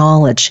 to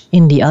acknowledge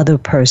in the other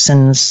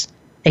person's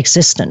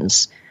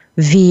existence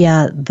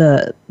via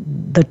the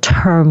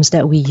terms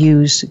that we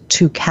use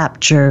to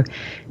capture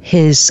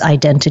his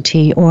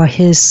identity or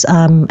his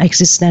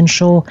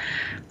existential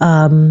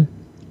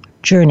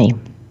journey.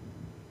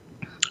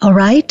 All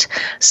right.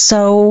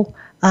 So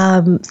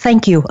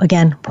thank you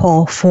again,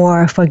 Paul,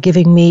 for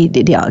giving me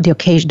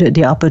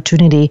the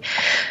opportunity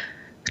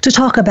to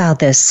talk about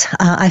this.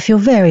 I feel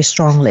very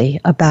strongly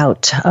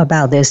about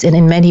this, and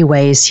in many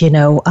ways,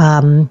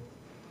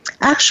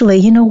 actually,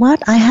 you know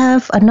what? I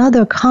have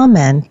another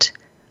comment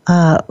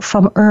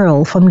from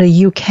Earl from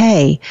the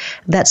UK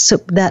that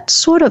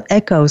sort of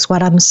echoes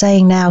what I'm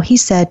saying now. He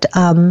said,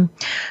 Dr.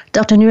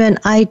 Nguyen,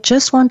 I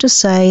just want to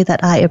say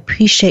that I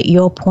appreciate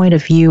your point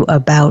of view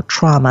about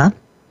trauma.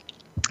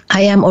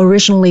 I am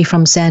originally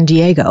from San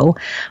Diego,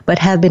 but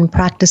have been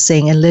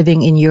practicing and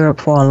living in Europe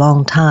for a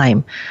long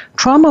time.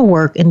 Trauma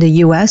work in the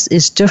U.S.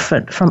 is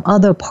different from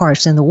other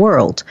parts in the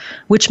world,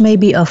 which may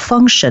be a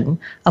function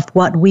of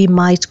what we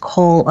might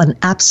call an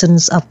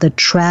absence of the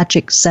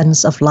tragic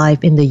sense of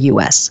life in the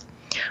U.S.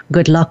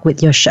 Good luck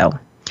with your show.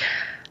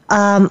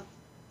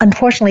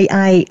 Unfortunately,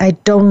 I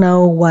don't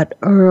know what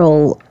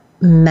Earl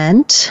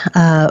meant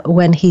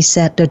when he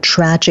said the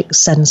tragic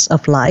sense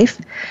of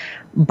life,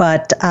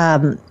 but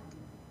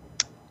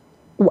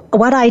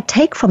what I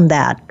take from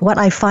that, what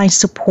I find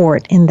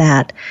support in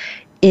that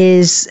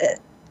is,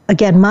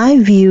 again, my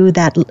view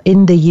that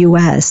in the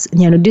U.S.,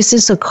 this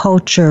is a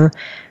culture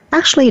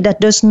actually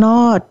that does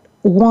not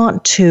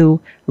want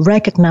to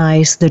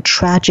recognize the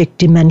tragic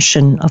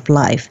dimension of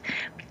life,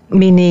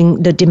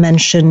 meaning the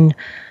dimension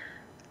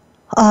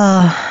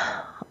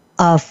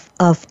of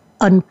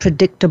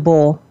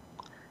unpredictable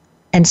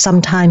and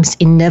sometimes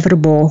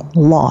inevitable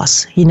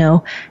loss,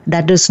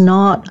 that does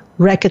not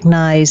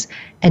recognize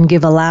and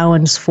give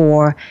allowance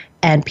for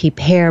and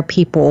prepare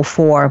people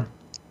for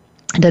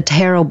the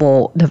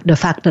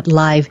fact that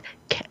life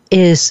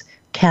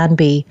can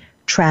be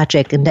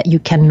tragic and that you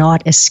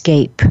cannot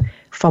escape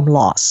from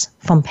loss,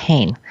 from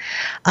pain.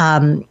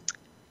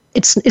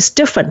 It's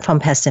different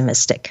from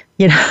pessimistic,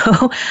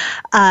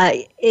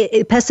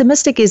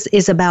 Pessimistic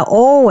is about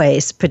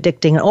always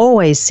predicting,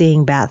 always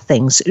seeing bad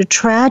things.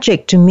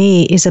 Tragic to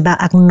me is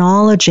about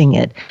acknowledging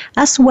it,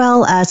 as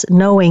well as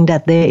knowing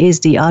that there is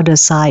the other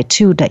side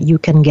too that you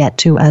can get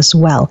to as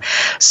well.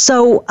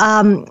 So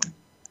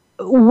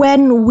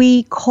when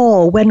we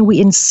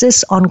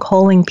insist on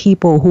calling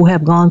people who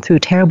have gone through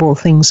terrible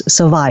things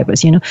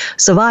survivors,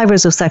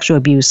 survivors of sexual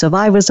abuse,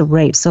 survivors of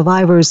rape,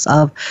 survivors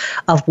of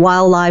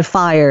wildlife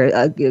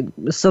fire,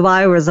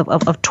 survivors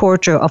of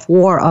torture, of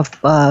war, of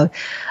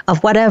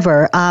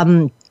whatever,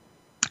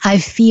 I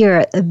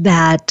fear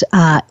that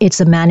it's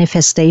a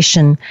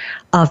manifestation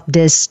of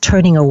this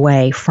turning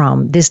away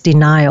from, this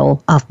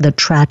denial of the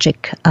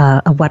tragic,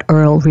 of what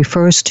Earl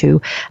refers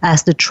to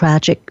as the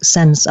tragic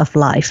sense of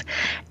life.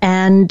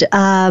 And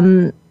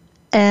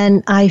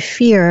I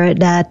fear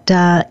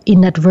that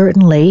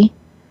inadvertently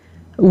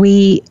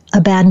we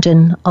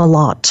abandon a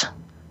lot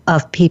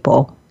of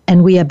people,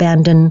 and we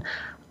abandon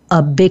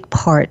a big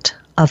part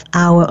of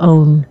our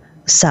own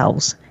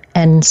selves.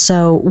 And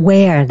so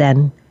where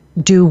then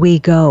do we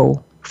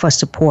go for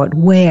support?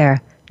 Where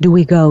do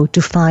we go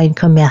to find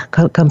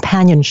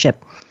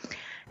companionship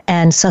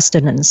and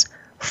sustenance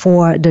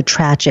for the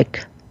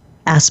tragic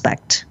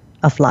aspect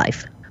of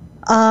life?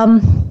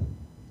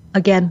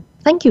 Again,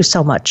 thank you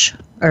so much,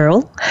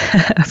 Earl,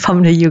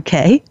 from the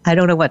UK. I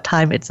don't know what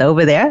time it's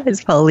over there.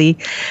 It's probably,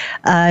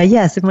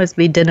 yes, it must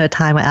be dinner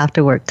time or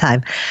after work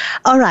time.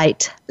 All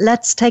right,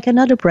 let's take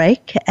another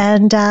break,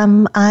 and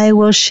I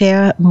will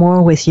share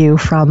more with you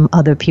from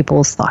other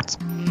people's thoughts.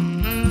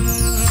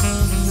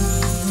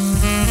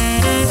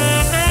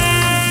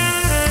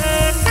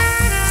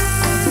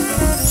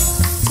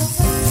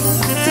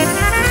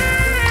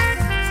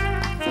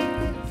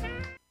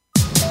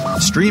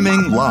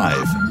 Streaming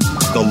live,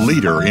 the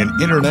leader in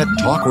Internet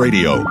talk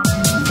radio,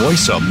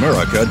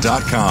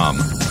 voiceamerica.com.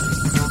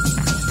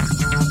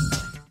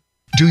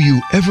 Do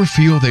you ever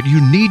feel that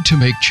you need to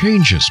make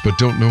changes but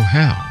don't know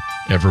how?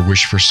 Ever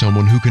wish for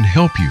someone who can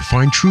help you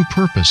find true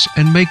purpose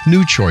and make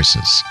new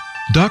choices?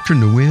 Dr.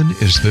 Nguyen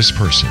is this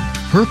person.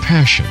 Her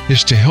passion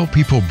is to help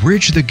people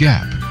bridge the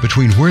gap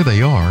between where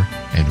they are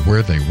and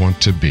where they want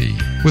to be.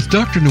 With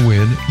Dr.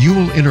 Nguyen, you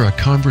will enter a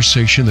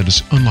conversation that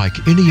is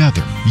unlike any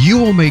other. You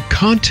will make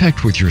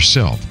contact with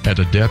yourself at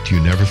a depth you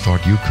never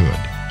thought you could.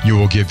 You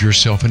will give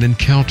yourself an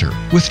encounter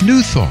with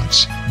new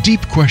thoughts,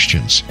 deep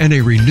questions, and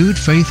a renewed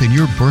faith in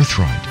your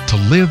birthright to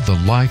live the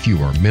life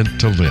you are meant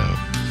to live.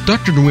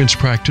 Dr. Nguyen's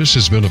practice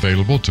has been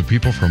available to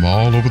people from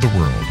all over the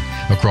world.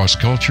 across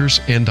cultures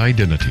and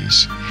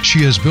identities.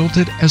 She has built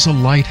it as a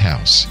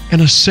lighthouse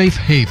and a safe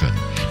haven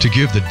to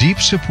give the deep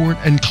support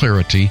and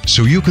clarity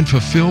so you can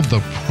fulfill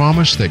the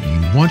promise that you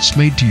once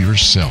made to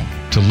yourself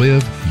to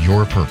live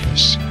your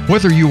purpose.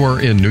 Whether you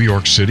are in New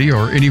York City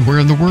or anywhere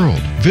in the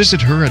world,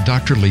 visit her at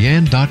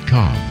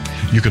drleanne.com.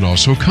 You can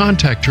also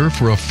contact her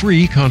for a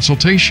free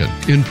consultation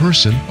in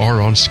person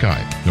or on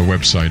Skype. The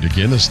website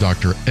again is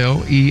drleannh.com.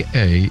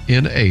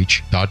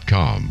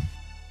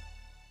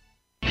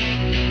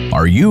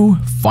 Are you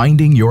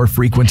finding your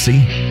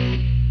frequency?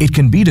 It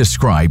can be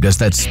described as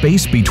that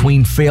space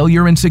between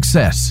failure and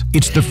success.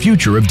 It's the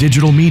future of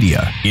digital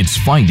media. It's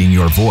finding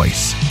your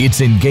voice.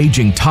 It's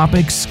engaging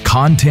topics,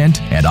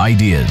 content, and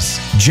ideas.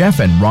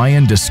 Jeff and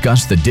Ryan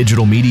discuss the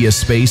digital media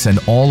space and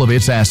all of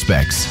its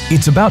aspects.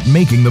 It's about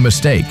making the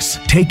mistakes,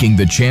 taking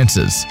the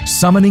chances,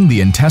 summoning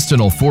the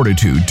intestinal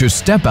fortitude to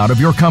step out of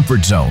your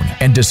comfort zone,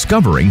 and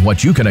discovering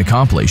what you can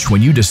accomplish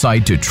when you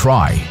decide to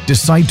try,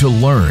 decide to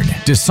learn,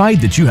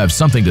 decide that you have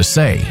something to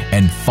say,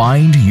 and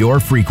find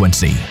your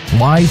frequency.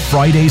 Live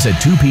Fridays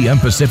at 2 p.m.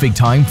 Pacific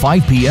Time,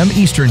 5 p.m.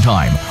 Eastern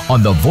Time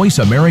on the Voice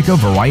America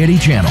Variety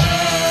Channel.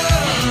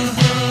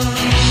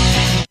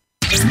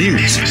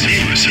 News,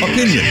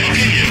 opinion,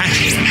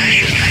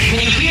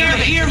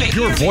 Hear me.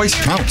 your voice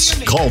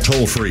counts. Call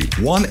toll free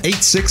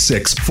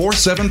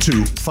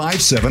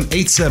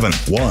 1-866-472-5787.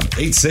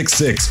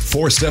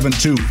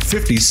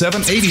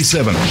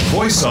 1-866-472-5787.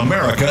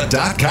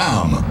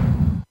 VoiceAmerica.com.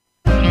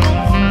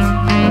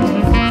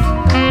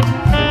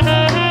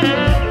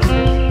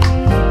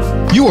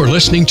 You are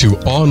listening to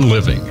On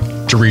Living.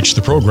 To reach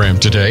the program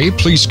today,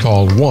 please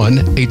call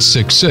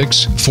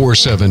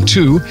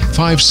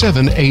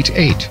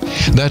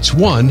 1-866-472-5788. That's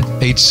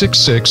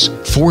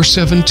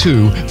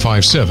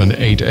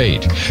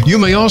 1-866-472-5788. You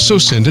may also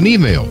send an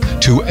email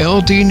to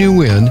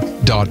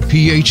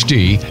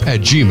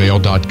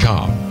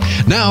ldnguyen.phd@gmail.com.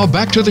 Now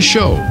back to the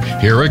show.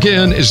 Here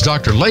again is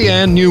Dr.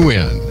 Leanne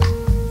Nguyen.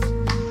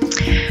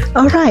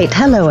 All right.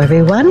 Hello,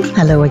 everyone.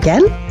 Hello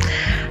again.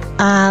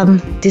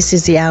 This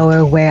is the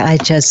hour where I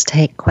just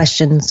take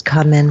questions,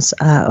 comments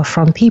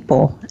from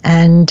people,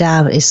 and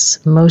it's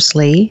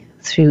mostly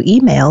through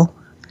email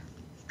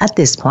at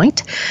this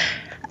point.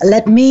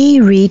 Let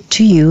me read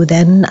to you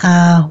then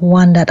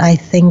one that I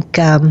think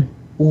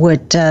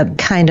would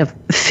kind of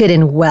fit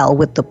in well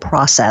with the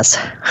process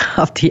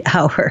of the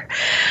hour.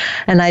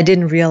 And I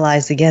didn't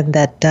realize again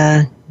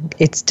that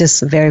it's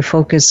just very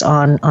focused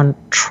on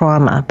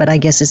trauma, but I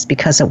guess it's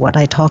because of what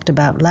I talked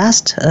about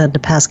the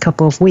past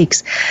couple of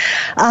weeks.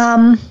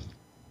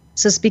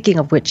 So speaking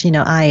of which,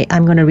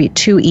 I'm going to read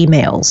 2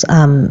 emails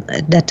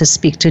that to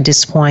speak to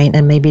this point,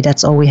 and maybe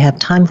that's all we have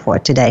time for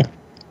today.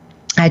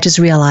 I just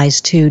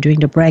realized too during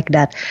the break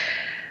that,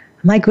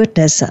 my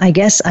goodness, I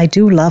guess I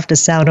do love the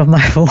sound of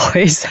my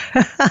voice.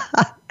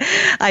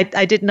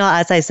 I did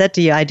not, as I said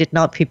to you, I did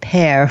not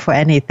prepare for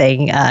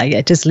anything,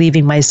 just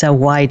leaving myself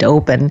wide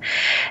open.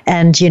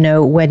 And,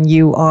 when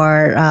you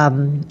are,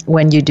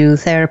 when you do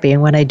therapy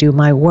and when I do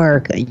my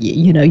work,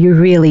 you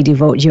really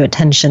devote your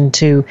attention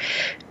to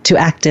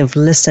active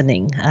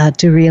listening,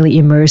 to really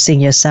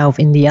immersing yourself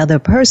in the other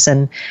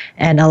person.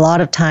 And a lot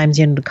of times,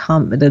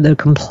 the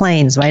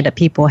complaints, right, that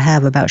people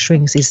have about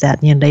shrinks is that,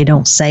 they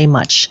don't say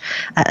much.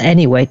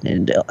 Anyway,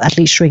 at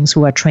least shrinks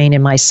who are trained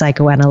in my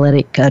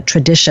psychoanalytic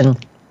tradition.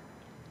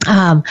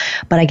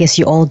 But I guess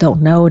you all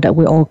don't know that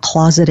we're all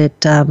closeted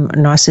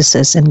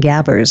narcissists and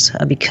gabbers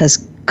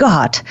because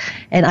God,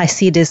 and I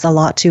see this a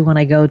lot too when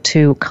I go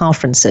to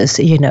conferences,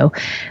 the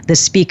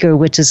speaker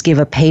would just give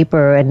a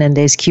paper and then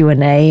there's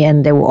Q&A,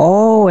 and there will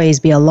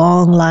always be a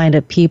long line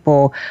of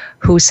people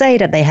who say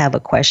that they have a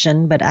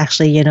question, but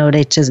actually,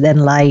 they just then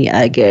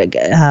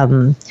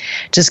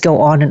just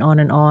go on and on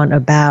and on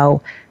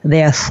about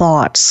their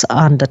thoughts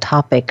on the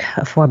topic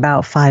for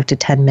about 5 to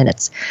 10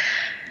 minutes.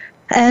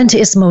 And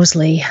it's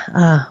mostly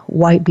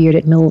white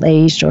bearded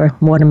middle-aged or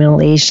more than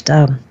middle-aged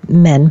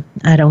men.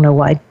 I don't know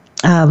why.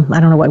 I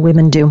don't know what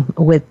women do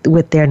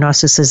with their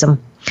narcissism.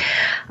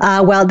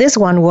 Well, this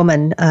one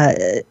woman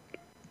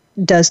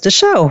does the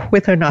show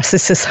with her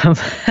narcissism.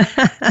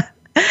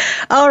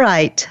 All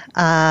right.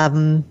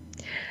 And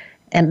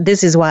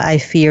this is why I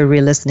fear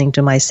re-listening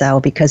to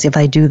myself, because if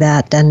I do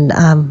that, then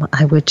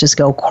I would just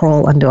go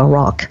crawl under a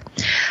rock.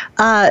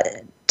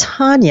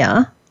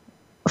 Tanya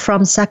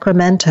from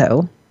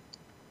Sacramento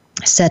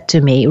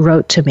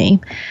wrote to me,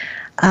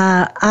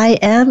 I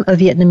am a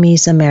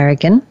Vietnamese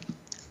American,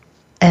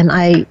 and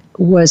I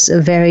was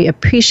very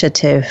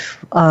appreciative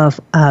of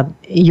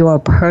your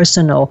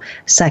personal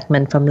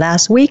segment from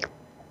last week.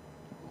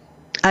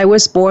 I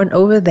was born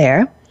over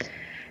there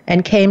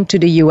and came to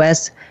the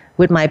U.S.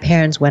 with my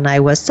parents when I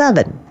was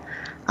 7.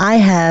 I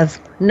have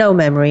no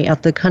memory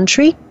of the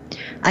country.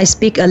 I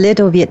speak a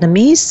little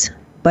Vietnamese,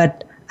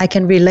 but I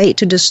can relate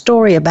to the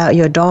story about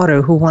your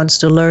daughter who wants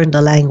to learn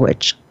the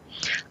language.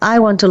 I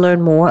want to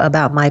learn more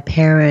about my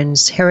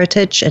parents'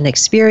 heritage and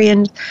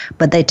experience,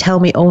 but they tell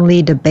me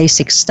only the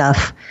basic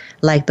stuff,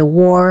 like the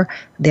war,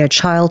 their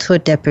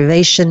childhood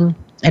deprivation,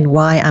 and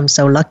why I'm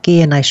so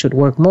lucky and I should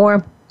work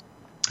more.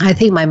 I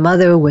think my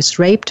mother was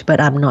raped, but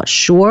I'm not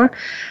sure.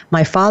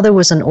 My father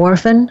was an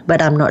orphan,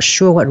 but I'm not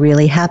sure what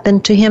really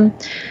happened to him.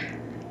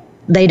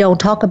 They don't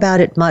talk about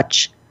it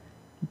much.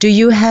 Do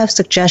you have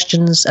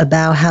suggestions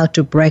about how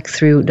to break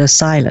through the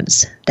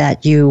silence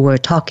that you were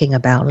talking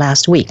about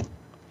last week?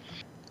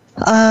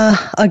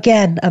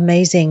 Again,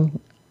 amazing,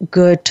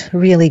 good,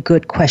 really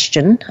good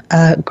question.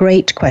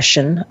 Great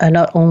question,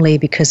 not only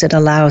because it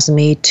allows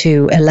me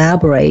to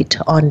elaborate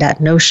on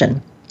that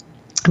notion,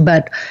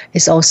 but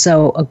it's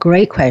also a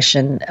great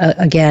question,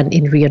 again,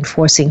 in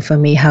reinforcing for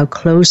me how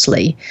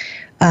closely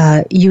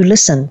you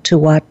listen to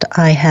what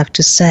I have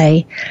to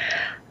say.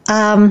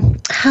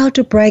 How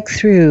to break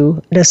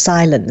through the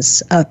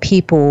silence of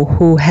people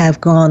who have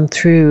gone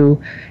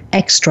through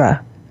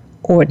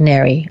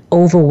extraordinary,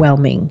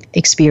 overwhelming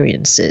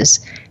experiences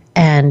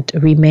and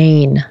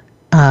remain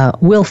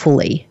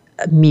willfully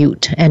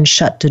mute and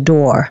shut the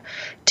door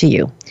to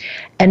you.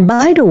 And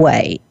by the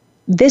way,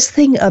 this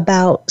thing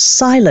about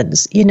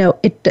silence,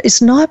 it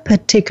is not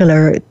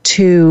particular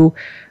to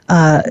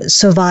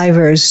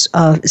survivors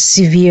of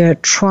severe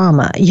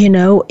trauma.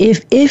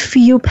 If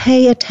you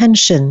pay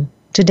attention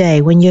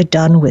today when you're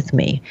done with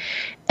me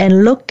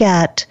and look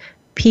at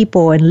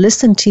people and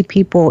listen to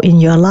people in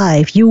your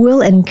life, you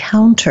will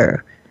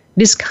encounter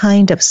this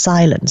kind of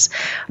silence.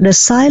 The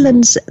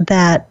silence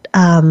that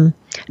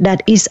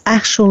is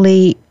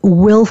actually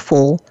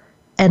willful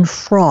and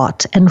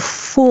fraught and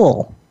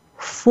full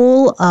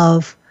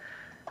of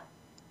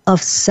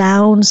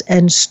sounds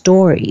and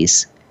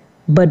stories,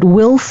 but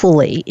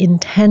willfully,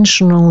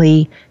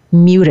 intentionally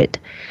muted.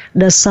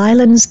 The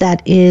silence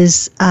that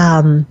is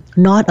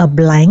not a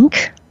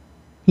blank,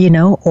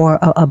 or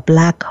a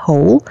black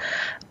hole,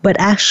 but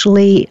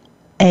actually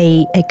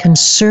a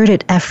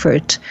concerted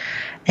effort,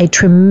 a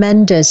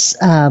tremendous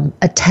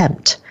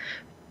attempt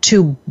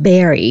to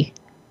bury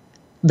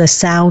the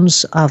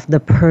sounds of the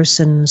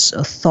person's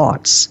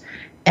thoughts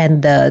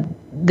and the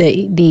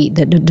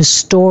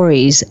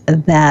stories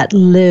that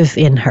live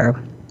in her.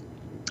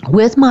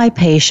 With my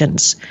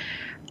patients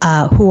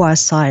who are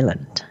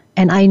silent,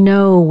 and I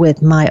know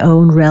with my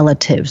own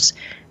relatives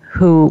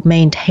who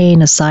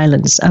maintain a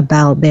silence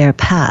about their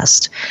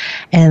past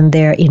and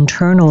their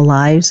internal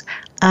lives,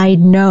 I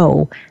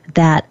know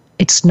that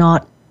it's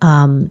not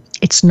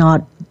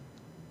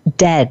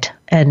dead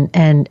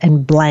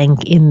and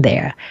blank in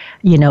there.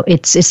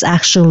 It's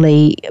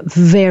actually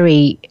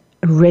very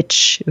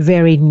rich,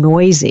 very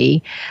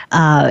noisy.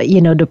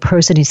 The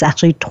person is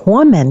actually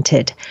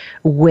tormented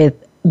with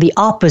the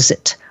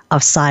opposite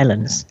of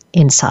silence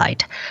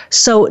inside.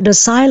 So the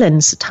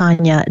silence,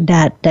 Tanya,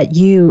 that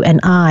you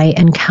and I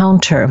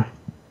encounter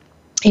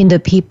in the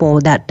people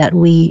that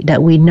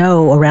we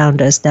know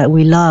around us, that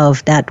we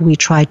love, that we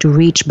try to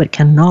reach but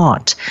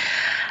cannot,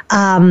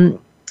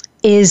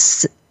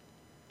 is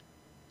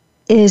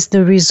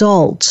the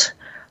result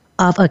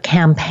of a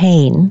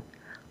campaign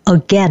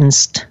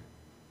against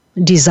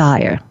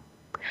desire.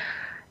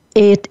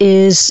 It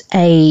is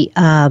a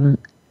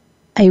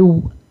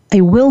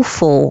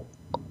willful,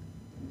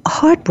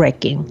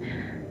 heartbreaking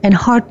and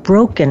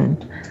heartbroken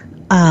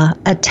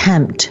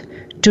attempt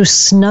to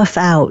snuff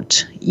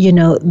out,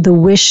 the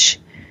wish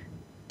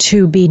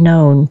to be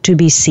known, to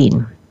be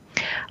seen.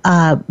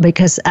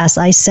 Because as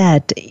I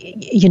said,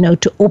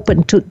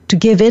 to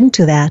give in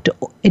to that,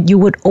 you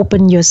would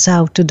open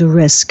yourself to the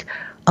risk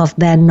of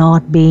then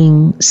not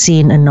being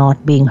seen and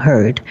not being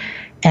heard.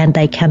 And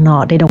they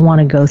don't want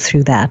to go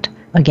through that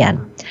again.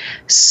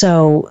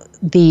 So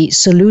the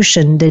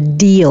solution, the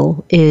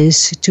deal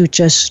is to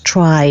just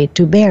try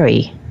to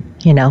bury,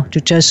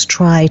 to just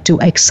try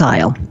to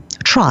exile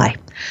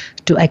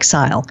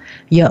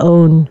your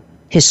own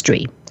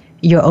history,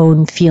 your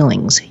own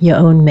feelings, your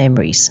own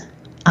memories.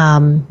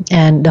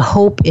 And the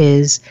hope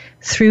is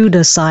through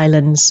the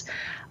silence,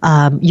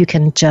 you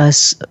can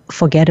just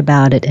forget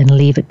about it and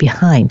leave it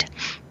behind.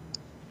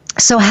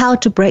 So how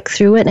to break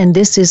through it? And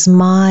this is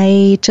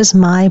my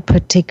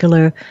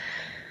particular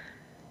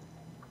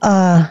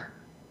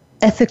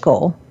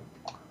ethical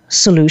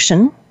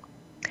solution,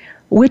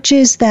 which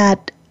is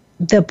that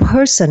the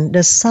person,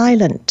 the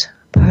silent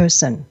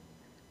person,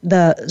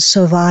 the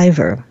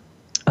survivor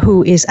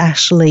who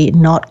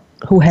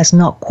has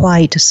not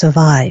quite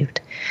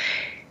survived,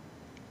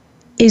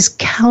 is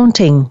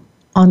counting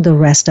on the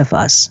rest of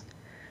us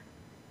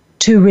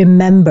to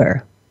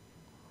remember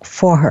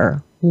for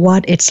her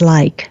what it's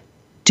like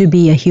to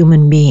be a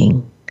human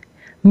being.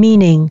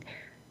 Meaning,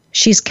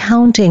 she's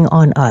counting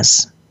on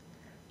us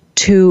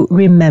to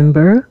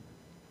remember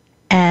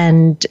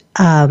and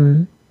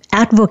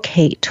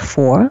advocate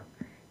for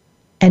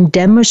and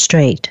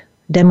demonstrate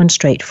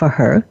for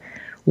her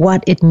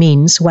what it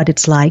means, what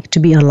it's like to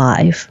be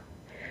alive,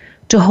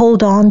 to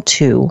hold on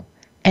to,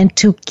 and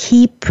to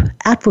keep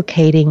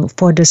advocating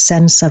for the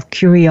sense of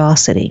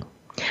curiosity,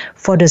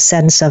 for the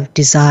sense of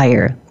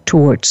desire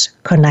towards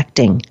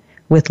connecting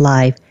with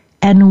life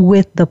and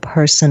with the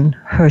person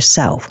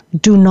herself.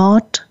 Do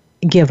not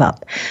give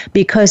up,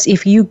 because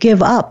if you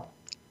give up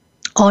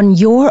on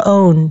your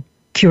own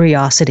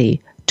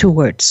curiosity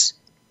towards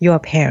your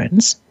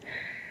parents,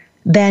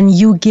 then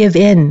you give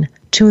in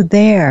to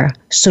their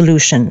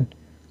solution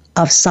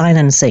of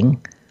silencing,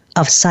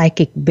 of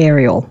psychic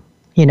burial,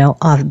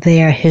 of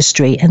their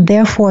history, and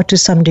therefore to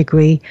some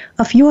degree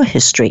of your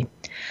history.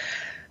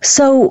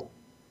 So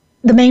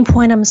the main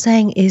point I'm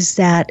saying is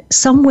that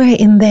somewhere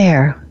in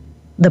there,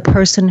 the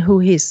person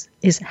who is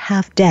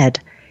half dead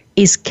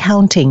is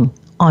counting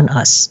on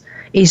us,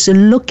 is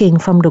looking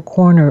from the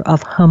corner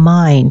of her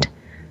mind,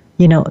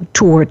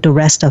 toward the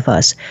rest of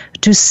us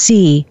to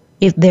see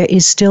if there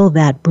is still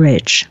that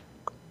bridge,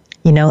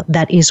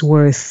 that is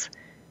worth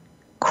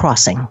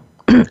crossing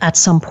at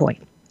some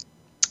point.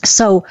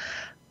 So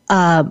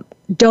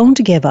don't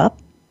give up.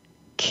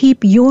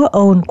 Keep your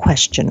own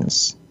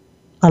questions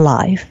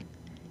alive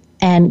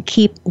and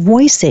keep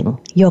voicing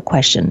your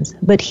questions.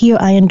 But here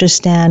I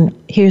understand,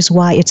 here's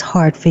why it's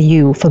hard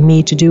for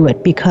me to do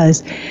it,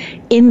 because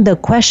in the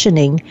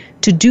questioning,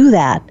 to do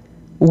that,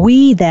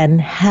 we then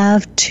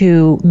have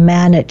to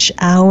manage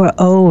our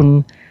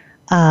own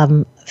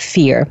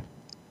fear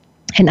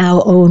and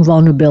our own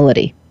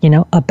vulnerability,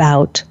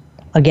 about,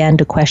 again,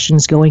 the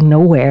questions going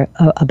nowhere,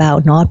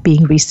 about not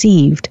being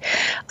received,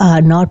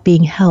 not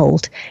being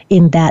held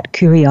in that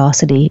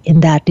curiosity, in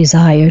that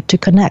desire to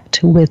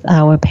connect with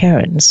our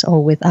parents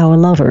or with our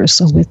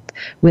lovers or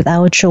with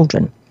our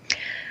children.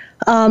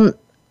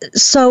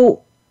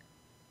 So,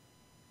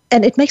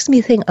 and it makes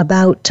me think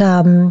about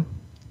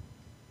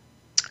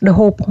the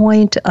whole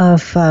point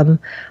of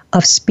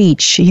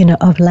speech,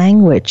 of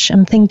language.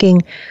 I'm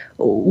thinking,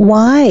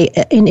 why,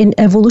 in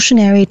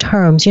evolutionary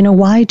terms,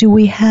 why do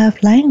we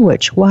have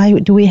language? Why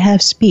do we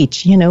have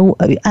speech?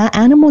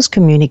 Animals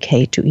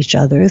communicate to each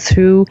other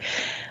through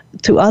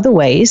other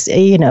ways.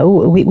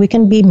 We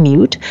can be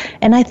mute.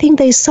 And I think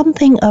there's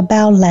something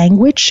about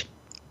language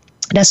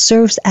that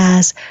serves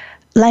as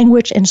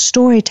language and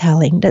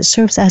storytelling that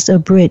serves as a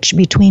bridge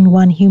between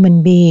one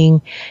human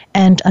being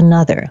and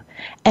another.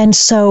 And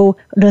so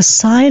the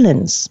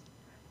silence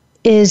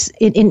is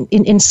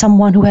in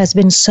someone who has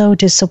been so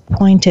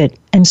disappointed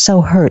and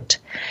so hurt.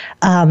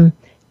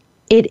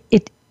 It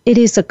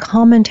is a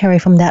commentary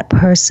from that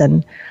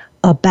person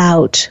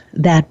about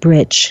that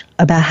bridge,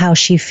 about how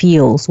she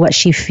feels, what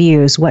she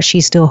fears, what she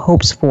still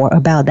hopes for,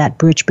 about that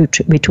bridge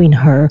between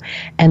her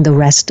and the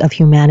rest of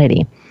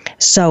humanity.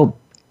 So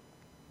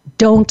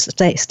don't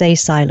stay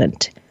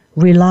silent.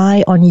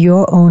 Rely on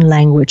your own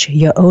language,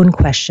 your own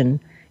question,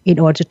 in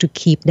order to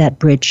keep that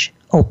bridge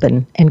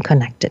open and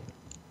connected.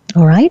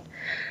 All right?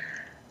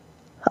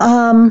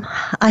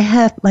 I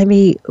have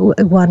maybe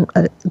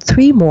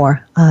 3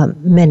 more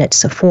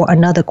minutes for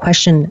another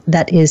question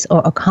that is,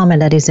 or a comment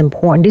that is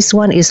important. This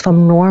one is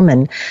from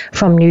Norman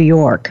from New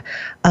York.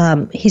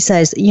 He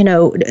says,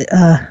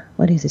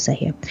 what does it say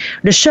here?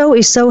 The show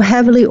is so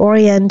heavily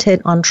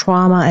oriented on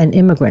trauma and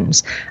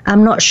immigrants.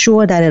 I'm not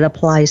sure that it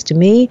applies to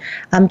me.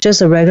 I'm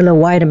just a regular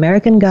white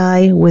American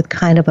guy with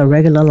kind of a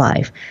regular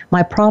life.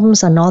 My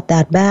problems are not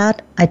that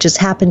bad. I just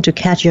happened to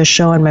catch your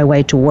show on my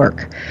way to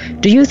work.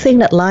 Do you think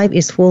that life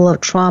is full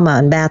of trauma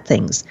and bad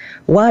things?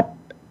 What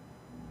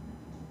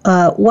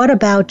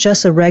about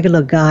just a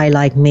regular guy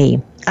like me?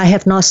 I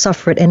have not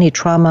suffered any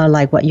trauma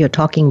like what you're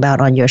talking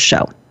about on your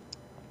show.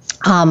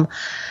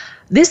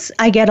 This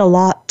I get a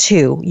lot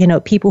too.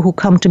 People who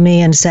come to me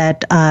and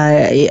said,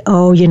 I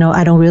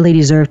don't really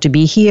deserve to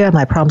be here.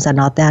 My problems are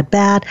not that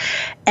bad.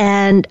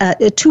 And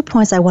 2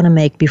 points I want to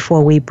make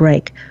before we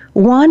break.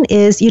 One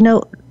is,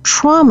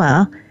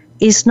 trauma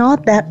is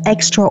not that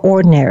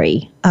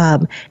extraordinary.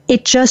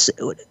 It just,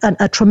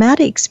 a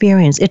traumatic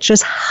experience, it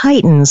just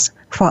heightens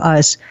for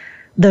us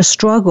the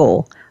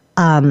struggle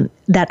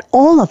that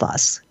all of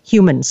us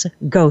humans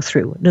go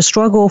through. The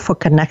struggle for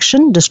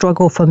connection, the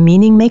struggle for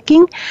meaning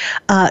making,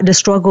 the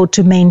struggle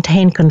to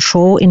maintain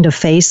control in the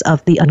face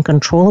of the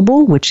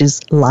uncontrollable, which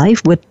is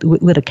life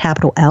with a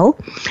capital L.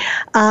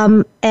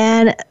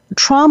 And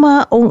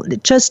trauma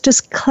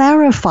just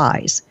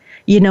clarifies,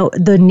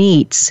 the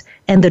needs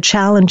and the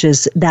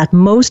challenges that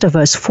most of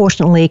us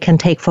fortunately can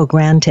take for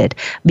granted,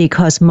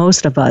 because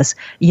most of us,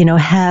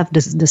 have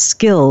the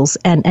skills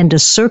and the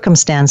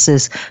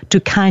circumstances to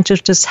kind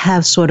of just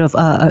have sort of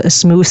a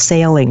smooth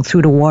sailing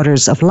through the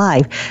waters of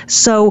life.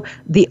 So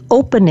the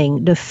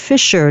opening, the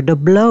fissure, the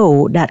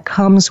blow that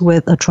comes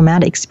with a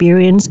traumatic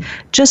experience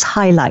just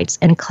highlights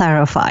and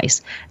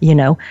clarifies,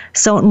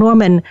 So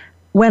Norman,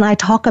 when I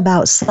talk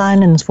about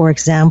silence, for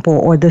example,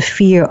 or the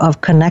fear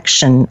of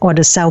connection or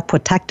the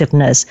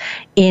self-protectiveness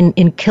in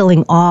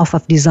killing off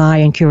of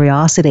desire and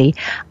curiosity,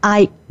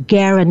 I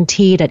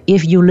guarantee that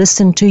if you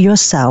listen to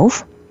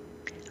yourself,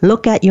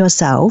 look at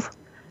yourself,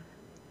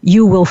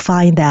 you will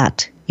find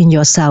that in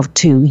yourself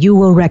too. You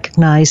will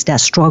recognize that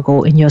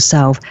struggle in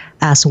yourself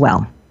as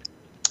well.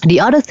 The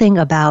other thing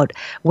about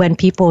when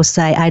people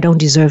say, I don't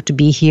deserve to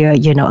be here,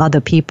 other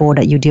people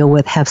that you deal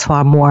with have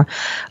far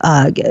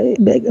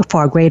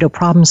greater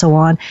problems, so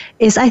on,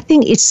 is I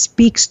think it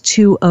speaks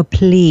to a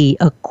plea,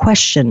 a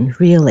question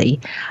really,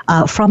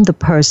 from the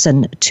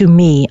person to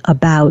me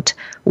about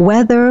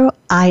whether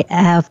I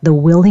have the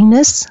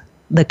willingness,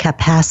 the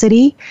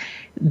capacity,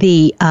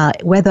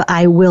 whether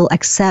I will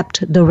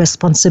accept the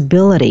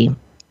responsibility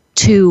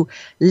to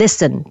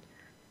listen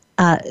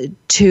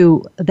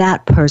to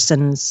that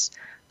person's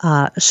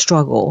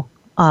struggle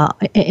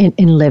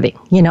in living.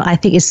 I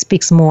think it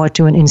speaks more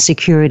to an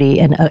insecurity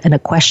and a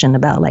question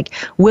about like,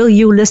 will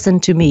you listen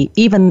to me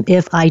even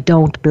if I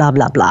don't blah,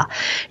 blah, blah,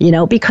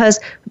 because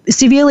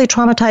severely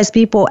traumatized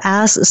people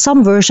ask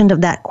some version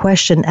of that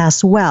question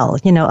as well,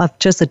 of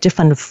just a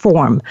different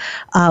form.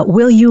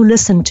 Will you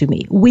listen to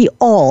me? We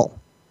all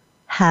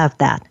have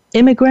that.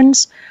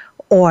 Immigrants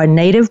or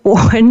native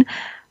born,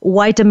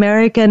 white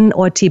American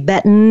or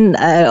Tibetan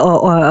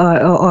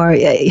or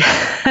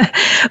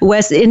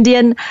West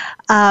Indian,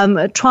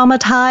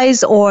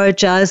 traumatized or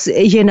just,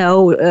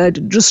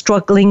 just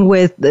struggling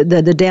with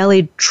the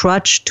daily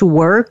trudge to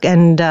work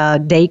and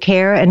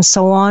daycare and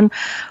so on.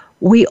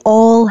 We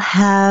all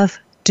have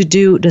to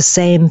do the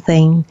same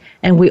thing,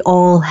 and we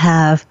all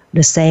have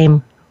the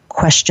same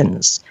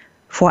questions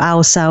for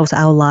ourselves,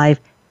 our life,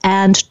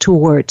 and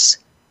towards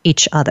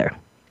each other.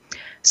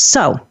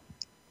 So,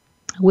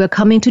 we're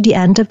coming to the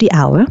end of the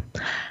hour,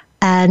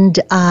 and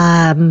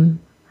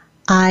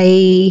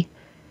I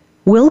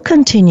will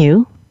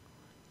continue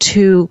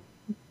to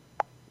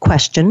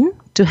question,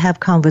 to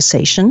have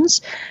conversations,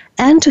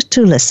 and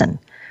to listen.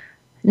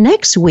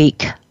 Next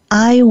week,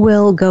 I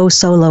will go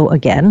solo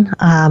again.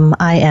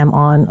 I am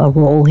on a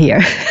roll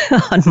here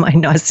on my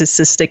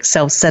narcissistic,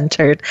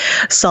 self-centered,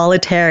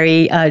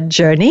 solitary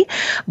journey.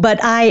 But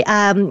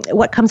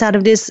what comes out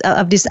of this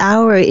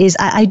hour is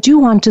I do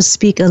want to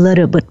speak a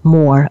little bit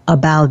more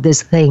about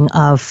this thing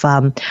of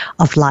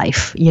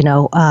life.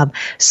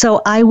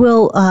 So I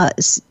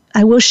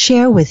will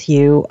share with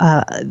you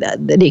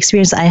the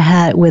experience I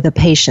had with a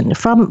patient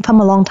from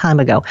a long time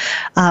ago.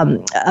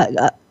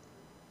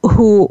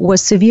 Who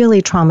was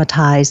severely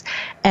traumatized,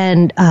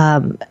 and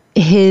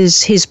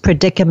his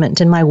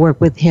predicament in my work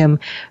with him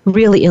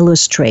really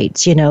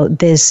illustrates,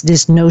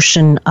 this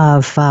notion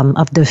of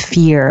the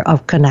fear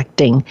of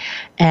connecting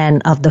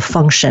and of the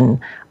function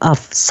of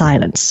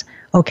silence.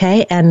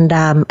 Okay, and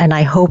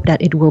I hope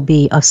that it will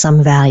be of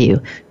some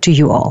value to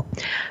you all.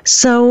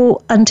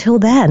 So until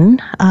then,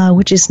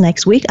 which is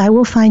next week, I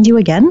will find you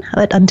again.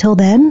 But until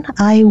then,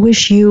 I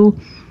wish you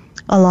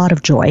a lot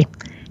of joy.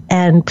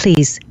 And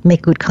please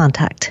make good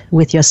contact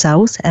with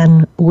yourselves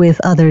and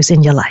with others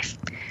in your life.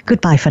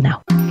 Goodbye for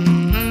now.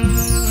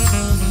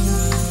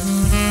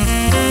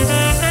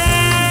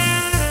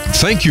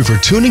 Thank you for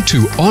tuning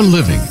to On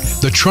Living,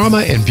 the Trauma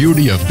and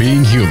Beauty of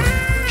Being Human.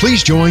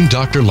 Please join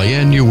Dr.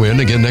 Leanne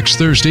Nguyen again next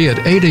Thursday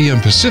at 8 a.m.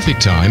 Pacific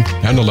Time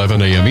and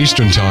 11 a.m.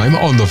 Eastern Time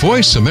on the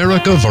Voice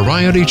America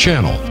Variety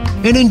Channel.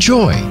 And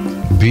enjoy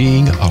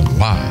being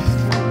alive.